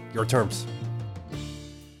life, your terms.